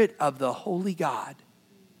Spirit of the Holy God."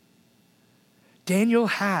 Daniel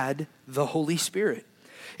had the Holy Spirit.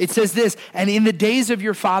 It says this, "And in the days of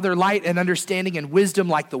your father, light and understanding and wisdom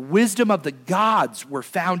like the wisdom of the gods were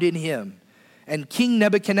found in him. And King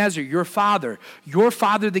Nebuchadnezzar, your father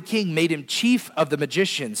the king, made him chief of the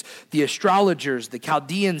magicians, the astrologers, the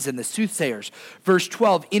Chaldeans, and the soothsayers." Verse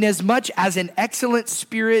 12, "Inasmuch as an excellent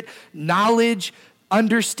spirit, knowledge,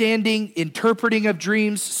 understanding, interpreting of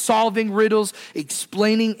dreams, solving riddles,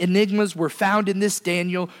 explaining enigmas were found in this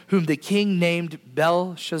Daniel, whom the king named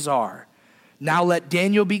Belshazzar. Now let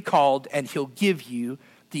Daniel be called, and he'll give you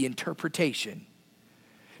the interpretation."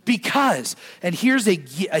 Because, and here's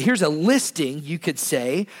a listing, you could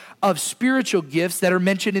say, of spiritual gifts that are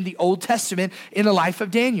mentioned in the Old Testament in the life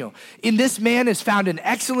of Daniel. In this man is found an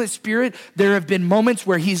excellent spirit. There have been moments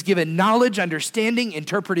where he's given knowledge, understanding,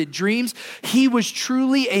 interpreted dreams. He was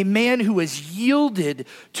truly a man who was yielded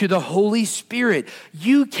to the Holy Spirit.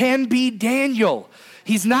 You can be Daniel.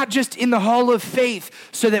 He's not just in the hall of faith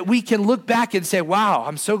so that we can look back and say, wow,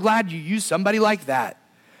 I'm so glad you used somebody like that.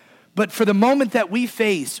 But for the moment that we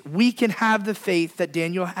face, we can have the faith that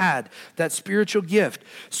Daniel had, that spiritual gift.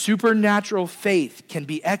 Supernatural faith can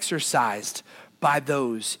be exercised by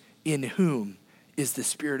those in whom is the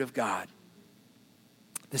Spirit of God.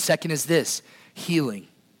 The second is this, healing.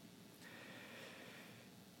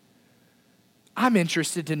 I'm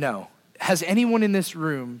interested to know, has anyone in this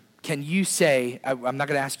room, can you say, I'm not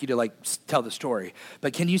going to ask you to tell the story,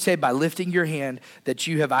 but can you say by lifting your hand that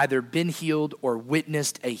you have either been healed or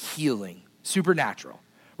witnessed a healing? Supernatural.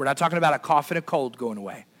 We're not talking about a cough and a cold going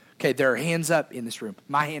away. Okay, there are hands up in this room.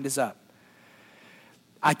 My hand is up.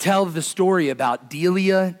 I tell the story about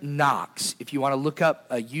Delia Knox. If you want to look up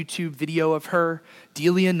a YouTube video of her,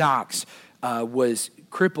 Delia Knox was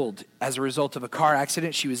crippled as a result of a car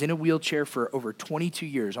accident. She was in a wheelchair for over 22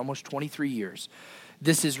 years, almost 23 years.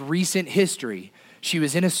 This is recent history. She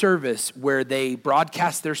was in a service where they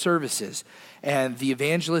broadcast their services, and the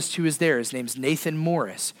evangelist who is there, his name's Nathan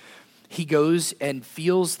Morris. He goes and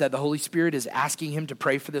feels that the Holy Spirit is asking him to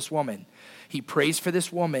pray for this woman. He prays for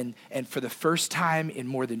this woman, and for the first time in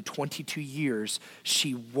more than 22 years,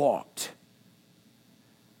 she walked.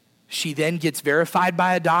 She then gets verified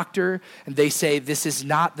by a doctor, and they say, this is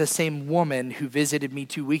not the same woman who visited me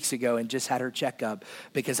 2 weeks ago and just had her checkup,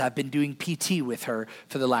 because I've been doing PT with her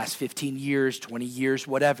for the last 15 years, 20 years,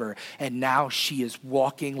 whatever, and now she is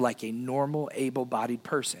walking like a normal, able-bodied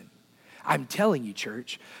person. I'm telling you,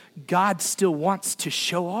 church, God still wants to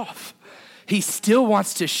show off. He still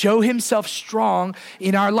wants to show himself strong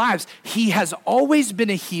in our lives. He has always been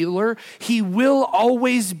a healer. He will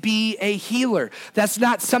always be a healer. That's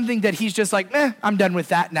not something that he's just like, I'm done with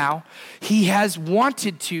that now. He has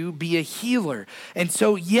wanted to be a healer. And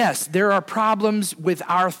so, yes, there are problems with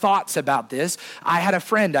our thoughts about this. I had a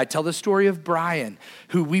friend, I tell the story of Brian,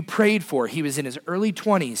 who we prayed for. He was in his early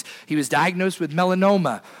 20s. He was diagnosed with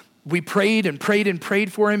melanoma. We prayed and prayed and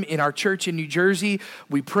prayed for him in our church in New Jersey.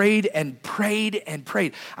 We prayed and prayed and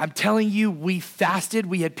prayed. I'm telling you, we fasted.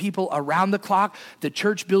 We had people around the clock, the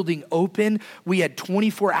church building open. We had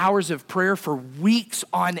 24 hours of prayer for weeks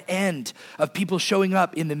on end of people showing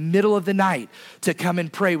up in the middle of the night to come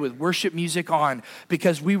and pray with worship music on,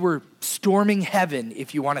 because we were storming heaven,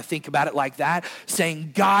 if you want to think about it like that,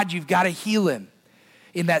 saying, God, you've got to heal him.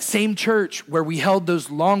 In that same church where we held those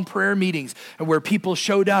long prayer meetings and where people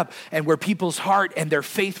showed up and where people's heart and their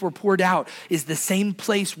faith were poured out is the same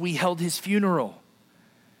place we held his funeral.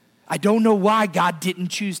 I don't know why God didn't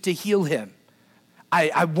choose to heal him.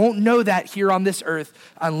 I won't know that here on this earth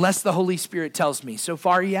unless the Holy Spirit tells me. So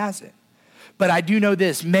far, he hasn't. But I do know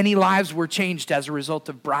this, many lives were changed as a result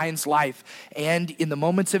of Brian's life. And in the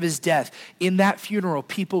moments of his death, in that funeral,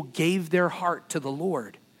 people gave their heart to the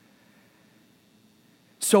Lord.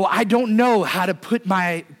 So I don't know how to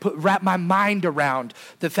wrap my mind around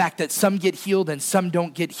the fact that some get healed and some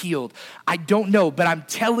don't get healed. I don't know, but I'm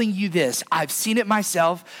telling you this. I've seen it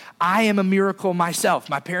myself. I am a miracle myself.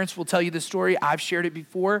 My parents will tell you the story. I've shared it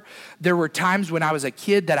before. There were times when I was a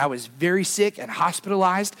kid that I was very sick and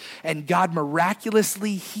hospitalized, and God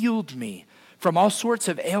miraculously healed me from all sorts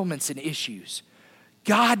of ailments and issues.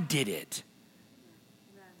 God did it.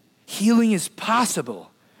 Healing is possible.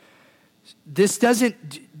 This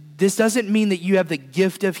doesn't mean that you have the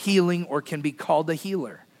gift of healing or can be called a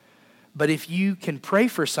healer. But if you can pray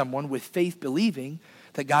for someone with faith, believing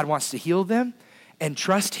that God wants to heal them and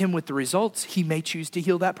trust him with the results, he may choose to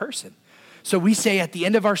heal that person. So we say at the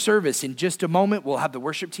end of our service, in just a moment, we'll have the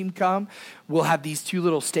worship team come. We'll have these 2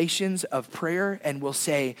 little stations of prayer, and we'll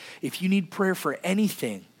say, if you need prayer for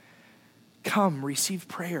anything, come receive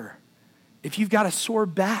prayer. If you've got a sore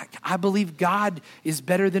back, I believe God is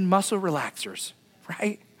better than muscle relaxers,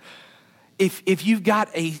 right? If you've got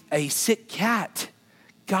a sick cat,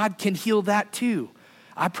 God can heal that too.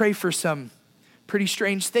 I pray for some pretty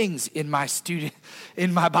strange things in my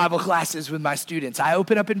Bible classes with my students. I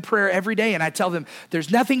open up in prayer every day and I tell them there's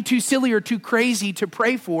nothing too silly or too crazy to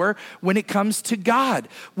pray for when it comes to God.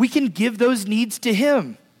 We can give those needs to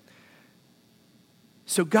him.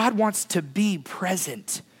 So God wants to be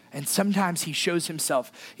present. And sometimes he shows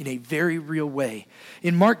himself in a very real way.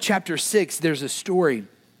 In Mark chapter 6, there's a story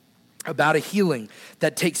about a healing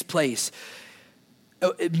that takes place.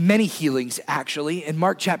 Many healings, actually, in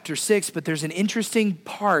Mark chapter 6, but there's an interesting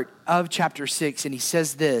part of chapter 6, and he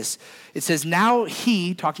says this. It says, now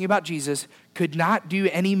he, talking about Jesus, could not do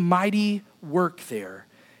any mighty work there,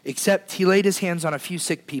 except he laid his hands on a few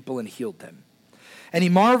sick people and healed them. And he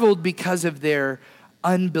marveled because of their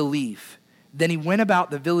unbelief. Then he went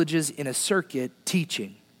about the villages in a circuit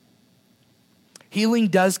teaching. Healing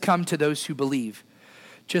does come to those who believe,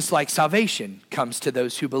 just like salvation comes to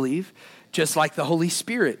those who believe, just like the Holy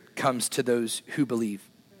Spirit comes to those who believe.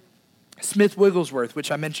 Smith Wigglesworth,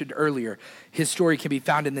 which I mentioned earlier, his story can be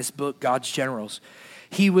found in this book, God's Generals.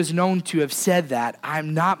 He was known to have said that,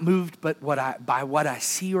 I'm not moved by what I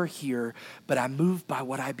see or hear, but I'm moved by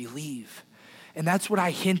what I believe. And that's what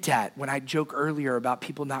I hint at when I joke earlier about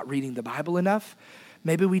people not reading the Bible enough.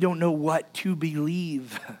 Maybe we don't know what to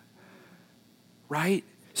believe, right?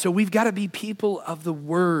 So we've got to be people of the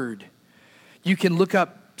word. You can look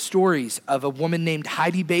up stories of a woman named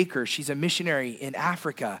Heidi Baker. She's a missionary in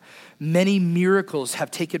Africa. Many miracles have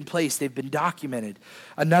taken place. They've been documented.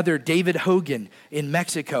 Another, David Hogan in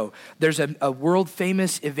Mexico. There's a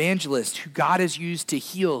world-famous evangelist who God has used to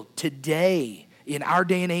heal today in our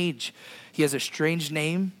day and age. He has a strange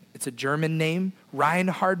name. It's a German name,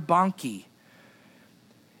 Reinhard Bonnke.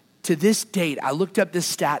 To this date, I looked up this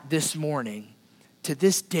stat this morning. To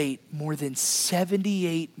this date, more than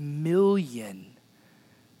 78 million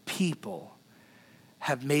people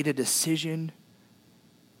have made a decision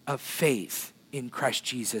of faith in Christ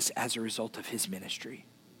Jesus as a result of his ministry.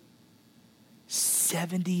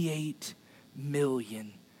 78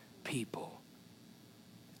 million people.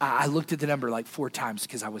 I looked at the number like 4 times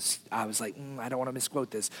because I was like, I don't want to misquote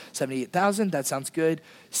this. 78,000, that sounds good.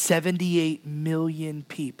 78 million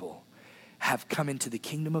people have come into the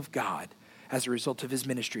kingdom of God as a result of his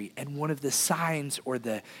ministry. And one of the signs or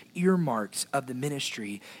the earmarks of the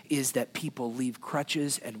ministry is that people leave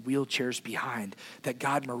crutches and wheelchairs behind, that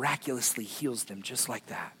God miraculously heals them just like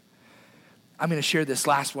that. I'm going to share this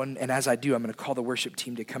last one, and as I do, I'm going to call the worship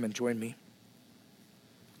team to come and join me.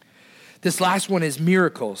 This last one is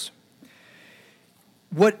miracles.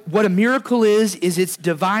 What a miracle is it's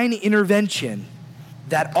divine intervention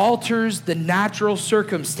that alters the natural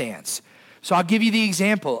circumstance. So I'll give you the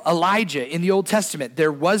example. Elijah in the Old Testament,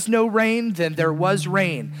 there was no rain, then there was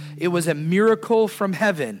rain. It was a miracle from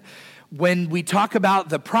heaven. When we talk about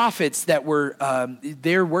the prophets that were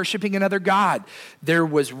there worshiping another god, there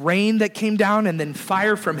was rain that came down and then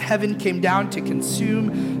fire from heaven came down to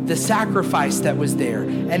consume the sacrifice that was there.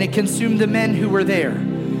 And it consumed the men who were there.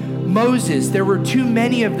 Moses, there were too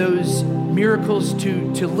many of those miracles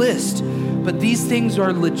to list, but these things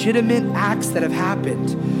are legitimate acts that have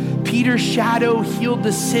happened. Peter's shadow healed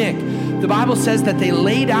the sick. The Bible says that they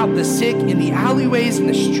laid out the sick in the alleyways and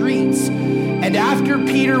the streets. And after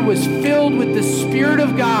Peter was filled with the Spirit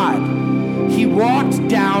of God, he walked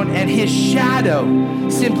down and his shadow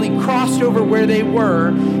simply crossed over where they were.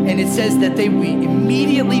 And it says that they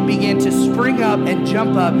immediately began to spring up and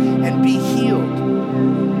jump up and be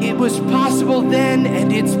healed. It was possible then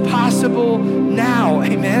and it's possible now.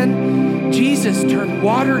 Amen. Jesus turned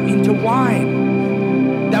water into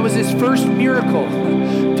wine. That That was his first miracle.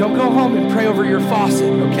 Don't go home and pray over your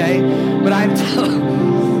faucet, okay? But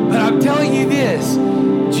I'm telling you this,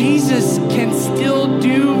 Jesus can still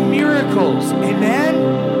do miracles,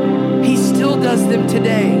 amen? He still does them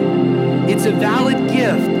today. It's a valid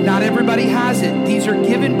gift. Not everybody has it. These are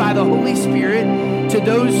given by the Holy Spirit to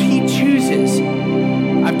those he chooses.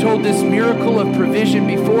 I've told this miracle of provision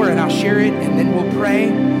before, and I'll share it, and then we'll pray.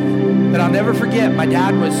 But I'll never forget, my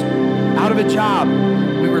dad was out of a job.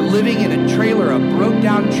 We were living in a trailer, a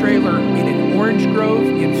broke-down trailer in an orange grove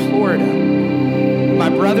in Florida. My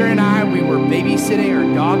brother and I, we were babysitting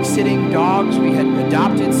or dog-sitting dogs. We had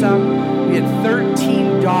adopted some. We had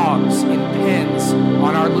 13 dogs in pens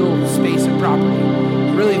on our little space of property.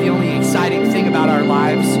 Really the only exciting thing about our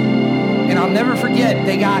lives. And I'll never forget,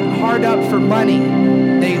 they got hard up for money.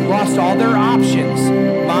 They lost all their options.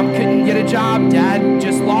 Mom couldn't get a job. Dad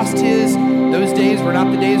just lost his. Those days were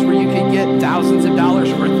not the days where you could get thousands of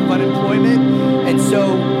dollars worth of unemployment. And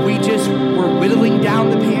so we just were whittling down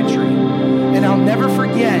the pantry. And I'll never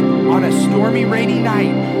forget, on a stormy, rainy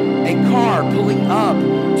night, a car pulling up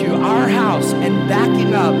to our house and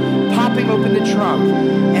backing up, popping open the trunk.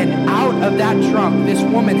 And out of that trunk, this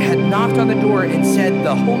woman had knocked on the door and said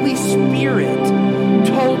the Holy Spirit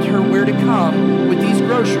told her where to come with these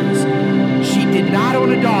groceries. She did not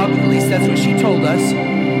own a dog, at least that's what she told us.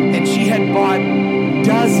 And she had bought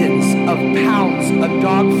dozens of pounds of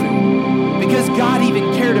dog food because God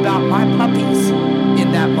even cared about my puppies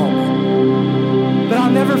in that moment. But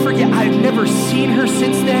I'll never forget, I've never seen her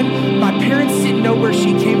since then. My parents didn't know where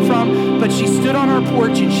she came from, but she stood on our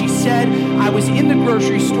porch and she said, I was in the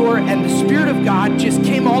grocery store and the Spirit of God just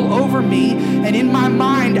came all over me. And in my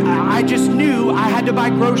mind, I just knew I had to buy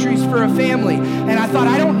groceries for a family. And I thought,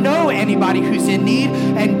 I don't know anybody who's in need.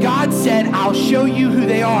 And God said, I'll show you who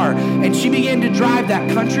they are. And she began to drive that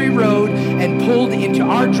country road and pulled into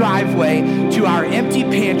our driveway to our empty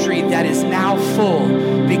pantry that is now full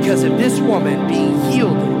because of this woman being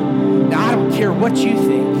healed. Now, I don't care what you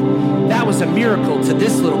think. That was a miracle to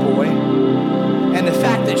this little boy. And the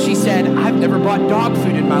fact that she said, I've never bought dog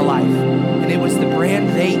food in my life. And it was the brand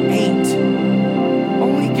they ate.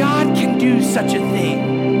 Only God can do such a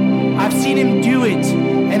thing. I've seen him do it,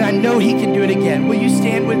 and I know he can do it again. Will you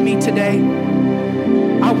stand with me today?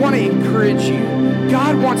 I want to encourage you.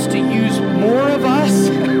 God wants to use more of us,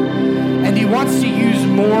 and he wants to use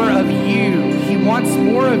more of you. He wants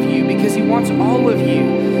more of you because he wants all of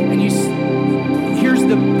you. And here's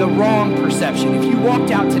the wrong perception. If you walked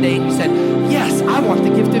out today and you said, yes, I want the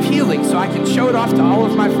gift of healing so I can show it off to all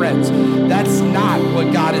of my friends, that's not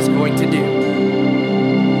what God is going to do.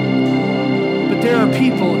 But there are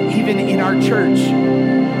people, even in our church,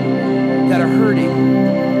 that are hurting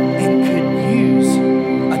and could use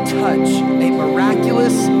a touch, a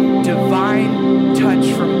miraculous, divine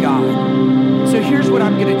touch from God. So here's what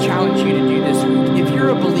I'm going to challenge you to do this week. If you're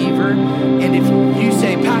a believer and if you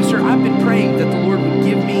say, Pastor, I've been praying that the Lord would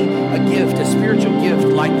give me a gift, a spiritual gift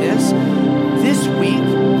like this week,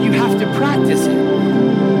 you have to practice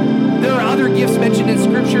it. There are other gifts mentioned in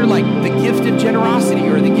Scripture like the gift of generosity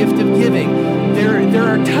or the gift of giving. There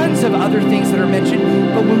are tons of other things that are mentioned,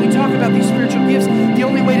 but when we talk about these spiritual gifts, the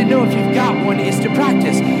only way to know if you've got one is to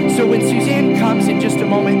practice. So when Suzanne comes in just a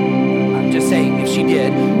moment, I'm just saying if she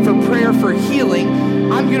did, for prayer for healing,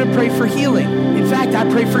 I'm going to pray for healing. In fact, I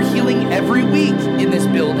pray for healing every week in this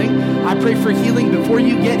building. I pray for healing before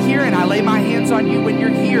you get here, and I lay my hands on you when you're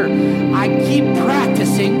here. I keep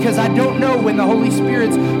practicing because I don't know when the Holy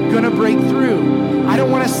Spirit's going to break through. I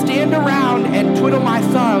don't want to stand around and twiddle my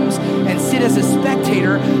thumbs and sit as a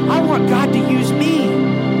spectator. I want God to use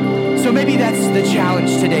me. So maybe that's the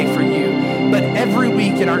challenge today for you. But every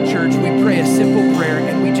week in our church, we pray a simple prayer,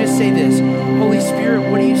 and we just say this, Holy Spirit,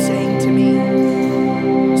 what are you saying to me?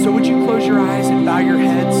 So would you close your eyes and bow your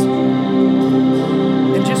heads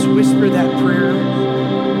and just whisper that prayer?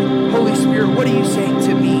 Holy Spirit, what are you saying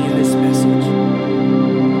to me in this message?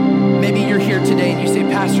 Maybe you're here today and you say,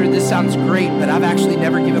 Pastor, this sounds great, but I've actually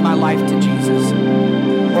never given my life to Jesus.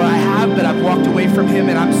 Or I have, but I've walked away from him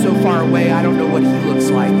and I'm so far away, I don't know what he looks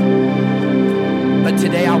like. But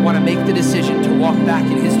today I want to make the decision to walk back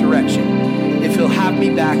in his direction. If he'll have me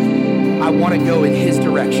back, I want to go in his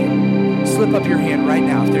direction. Slip up your hand right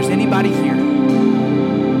now. If there's anybody here,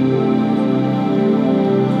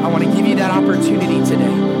 I want to give you that opportunity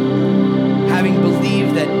today. Having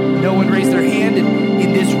believed that no one raised their hand, and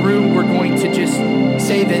in this room we're going to just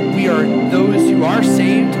say that we are those who are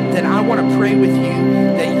saved, then I want to pray with you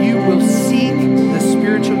that you will seek the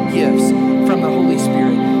spiritual gifts from the Holy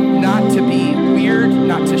Spirit. Not to be weird,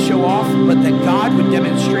 not to show off, but that God would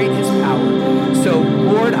demonstrate his power. So,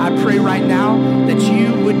 Lord, I pray right now that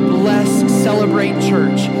you would bless Celebrate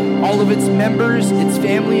Church, all of its members, its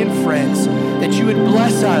family and friends, that you would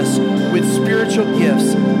bless us with spiritual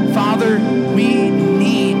gifts. Father, we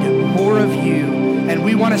need more of you, and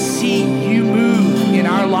we want to see you move in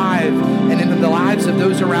our life and in the lives of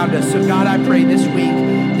those around us. So, God, I pray this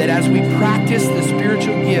week that as we practice the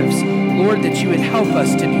spiritual gifts, Lord, that you would help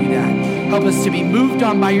us to do that. Help us to be moved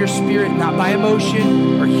on by your Spirit, not by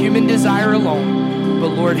emotion or human desire alone. But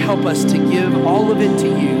Lord, help us to give all of it to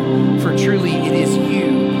you, for truly it is you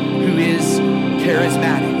who is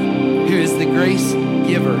charismatic, who is the grace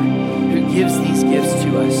giver, who gives these gifts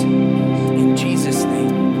to us. In Jesus'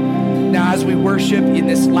 name. Now, as we worship in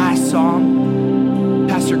this last song,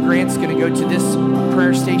 Pastor Grant's going to go to this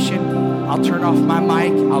prayer station. I'll turn off my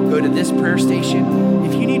mic. I'll go to this prayer station.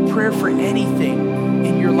 If you need prayer for anything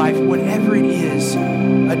in your life, whatever it is,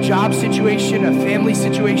 a job situation, a family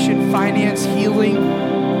situation, finance, healing,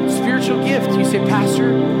 spiritual gift, you say,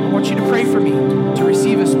 Pastor, I want you to pray for me to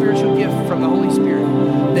receive a spiritual gift from the Holy Spirit,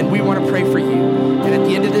 then we want to pray for you. And at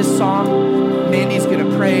the end of this song, Mandy's going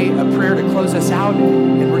to pray a prayer to close us out,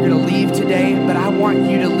 and we're going to leave today, but I want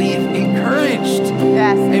you to leave encouraged.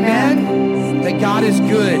 Yes. Amen? That God is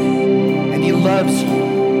good and he loves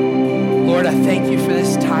you. Lord, I thank you for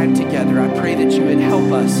this time together. I pray that you would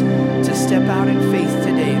help us to step out in faith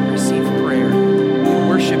today and receive prayer and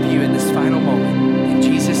worship you in this final moment. In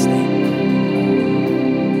Jesus' name.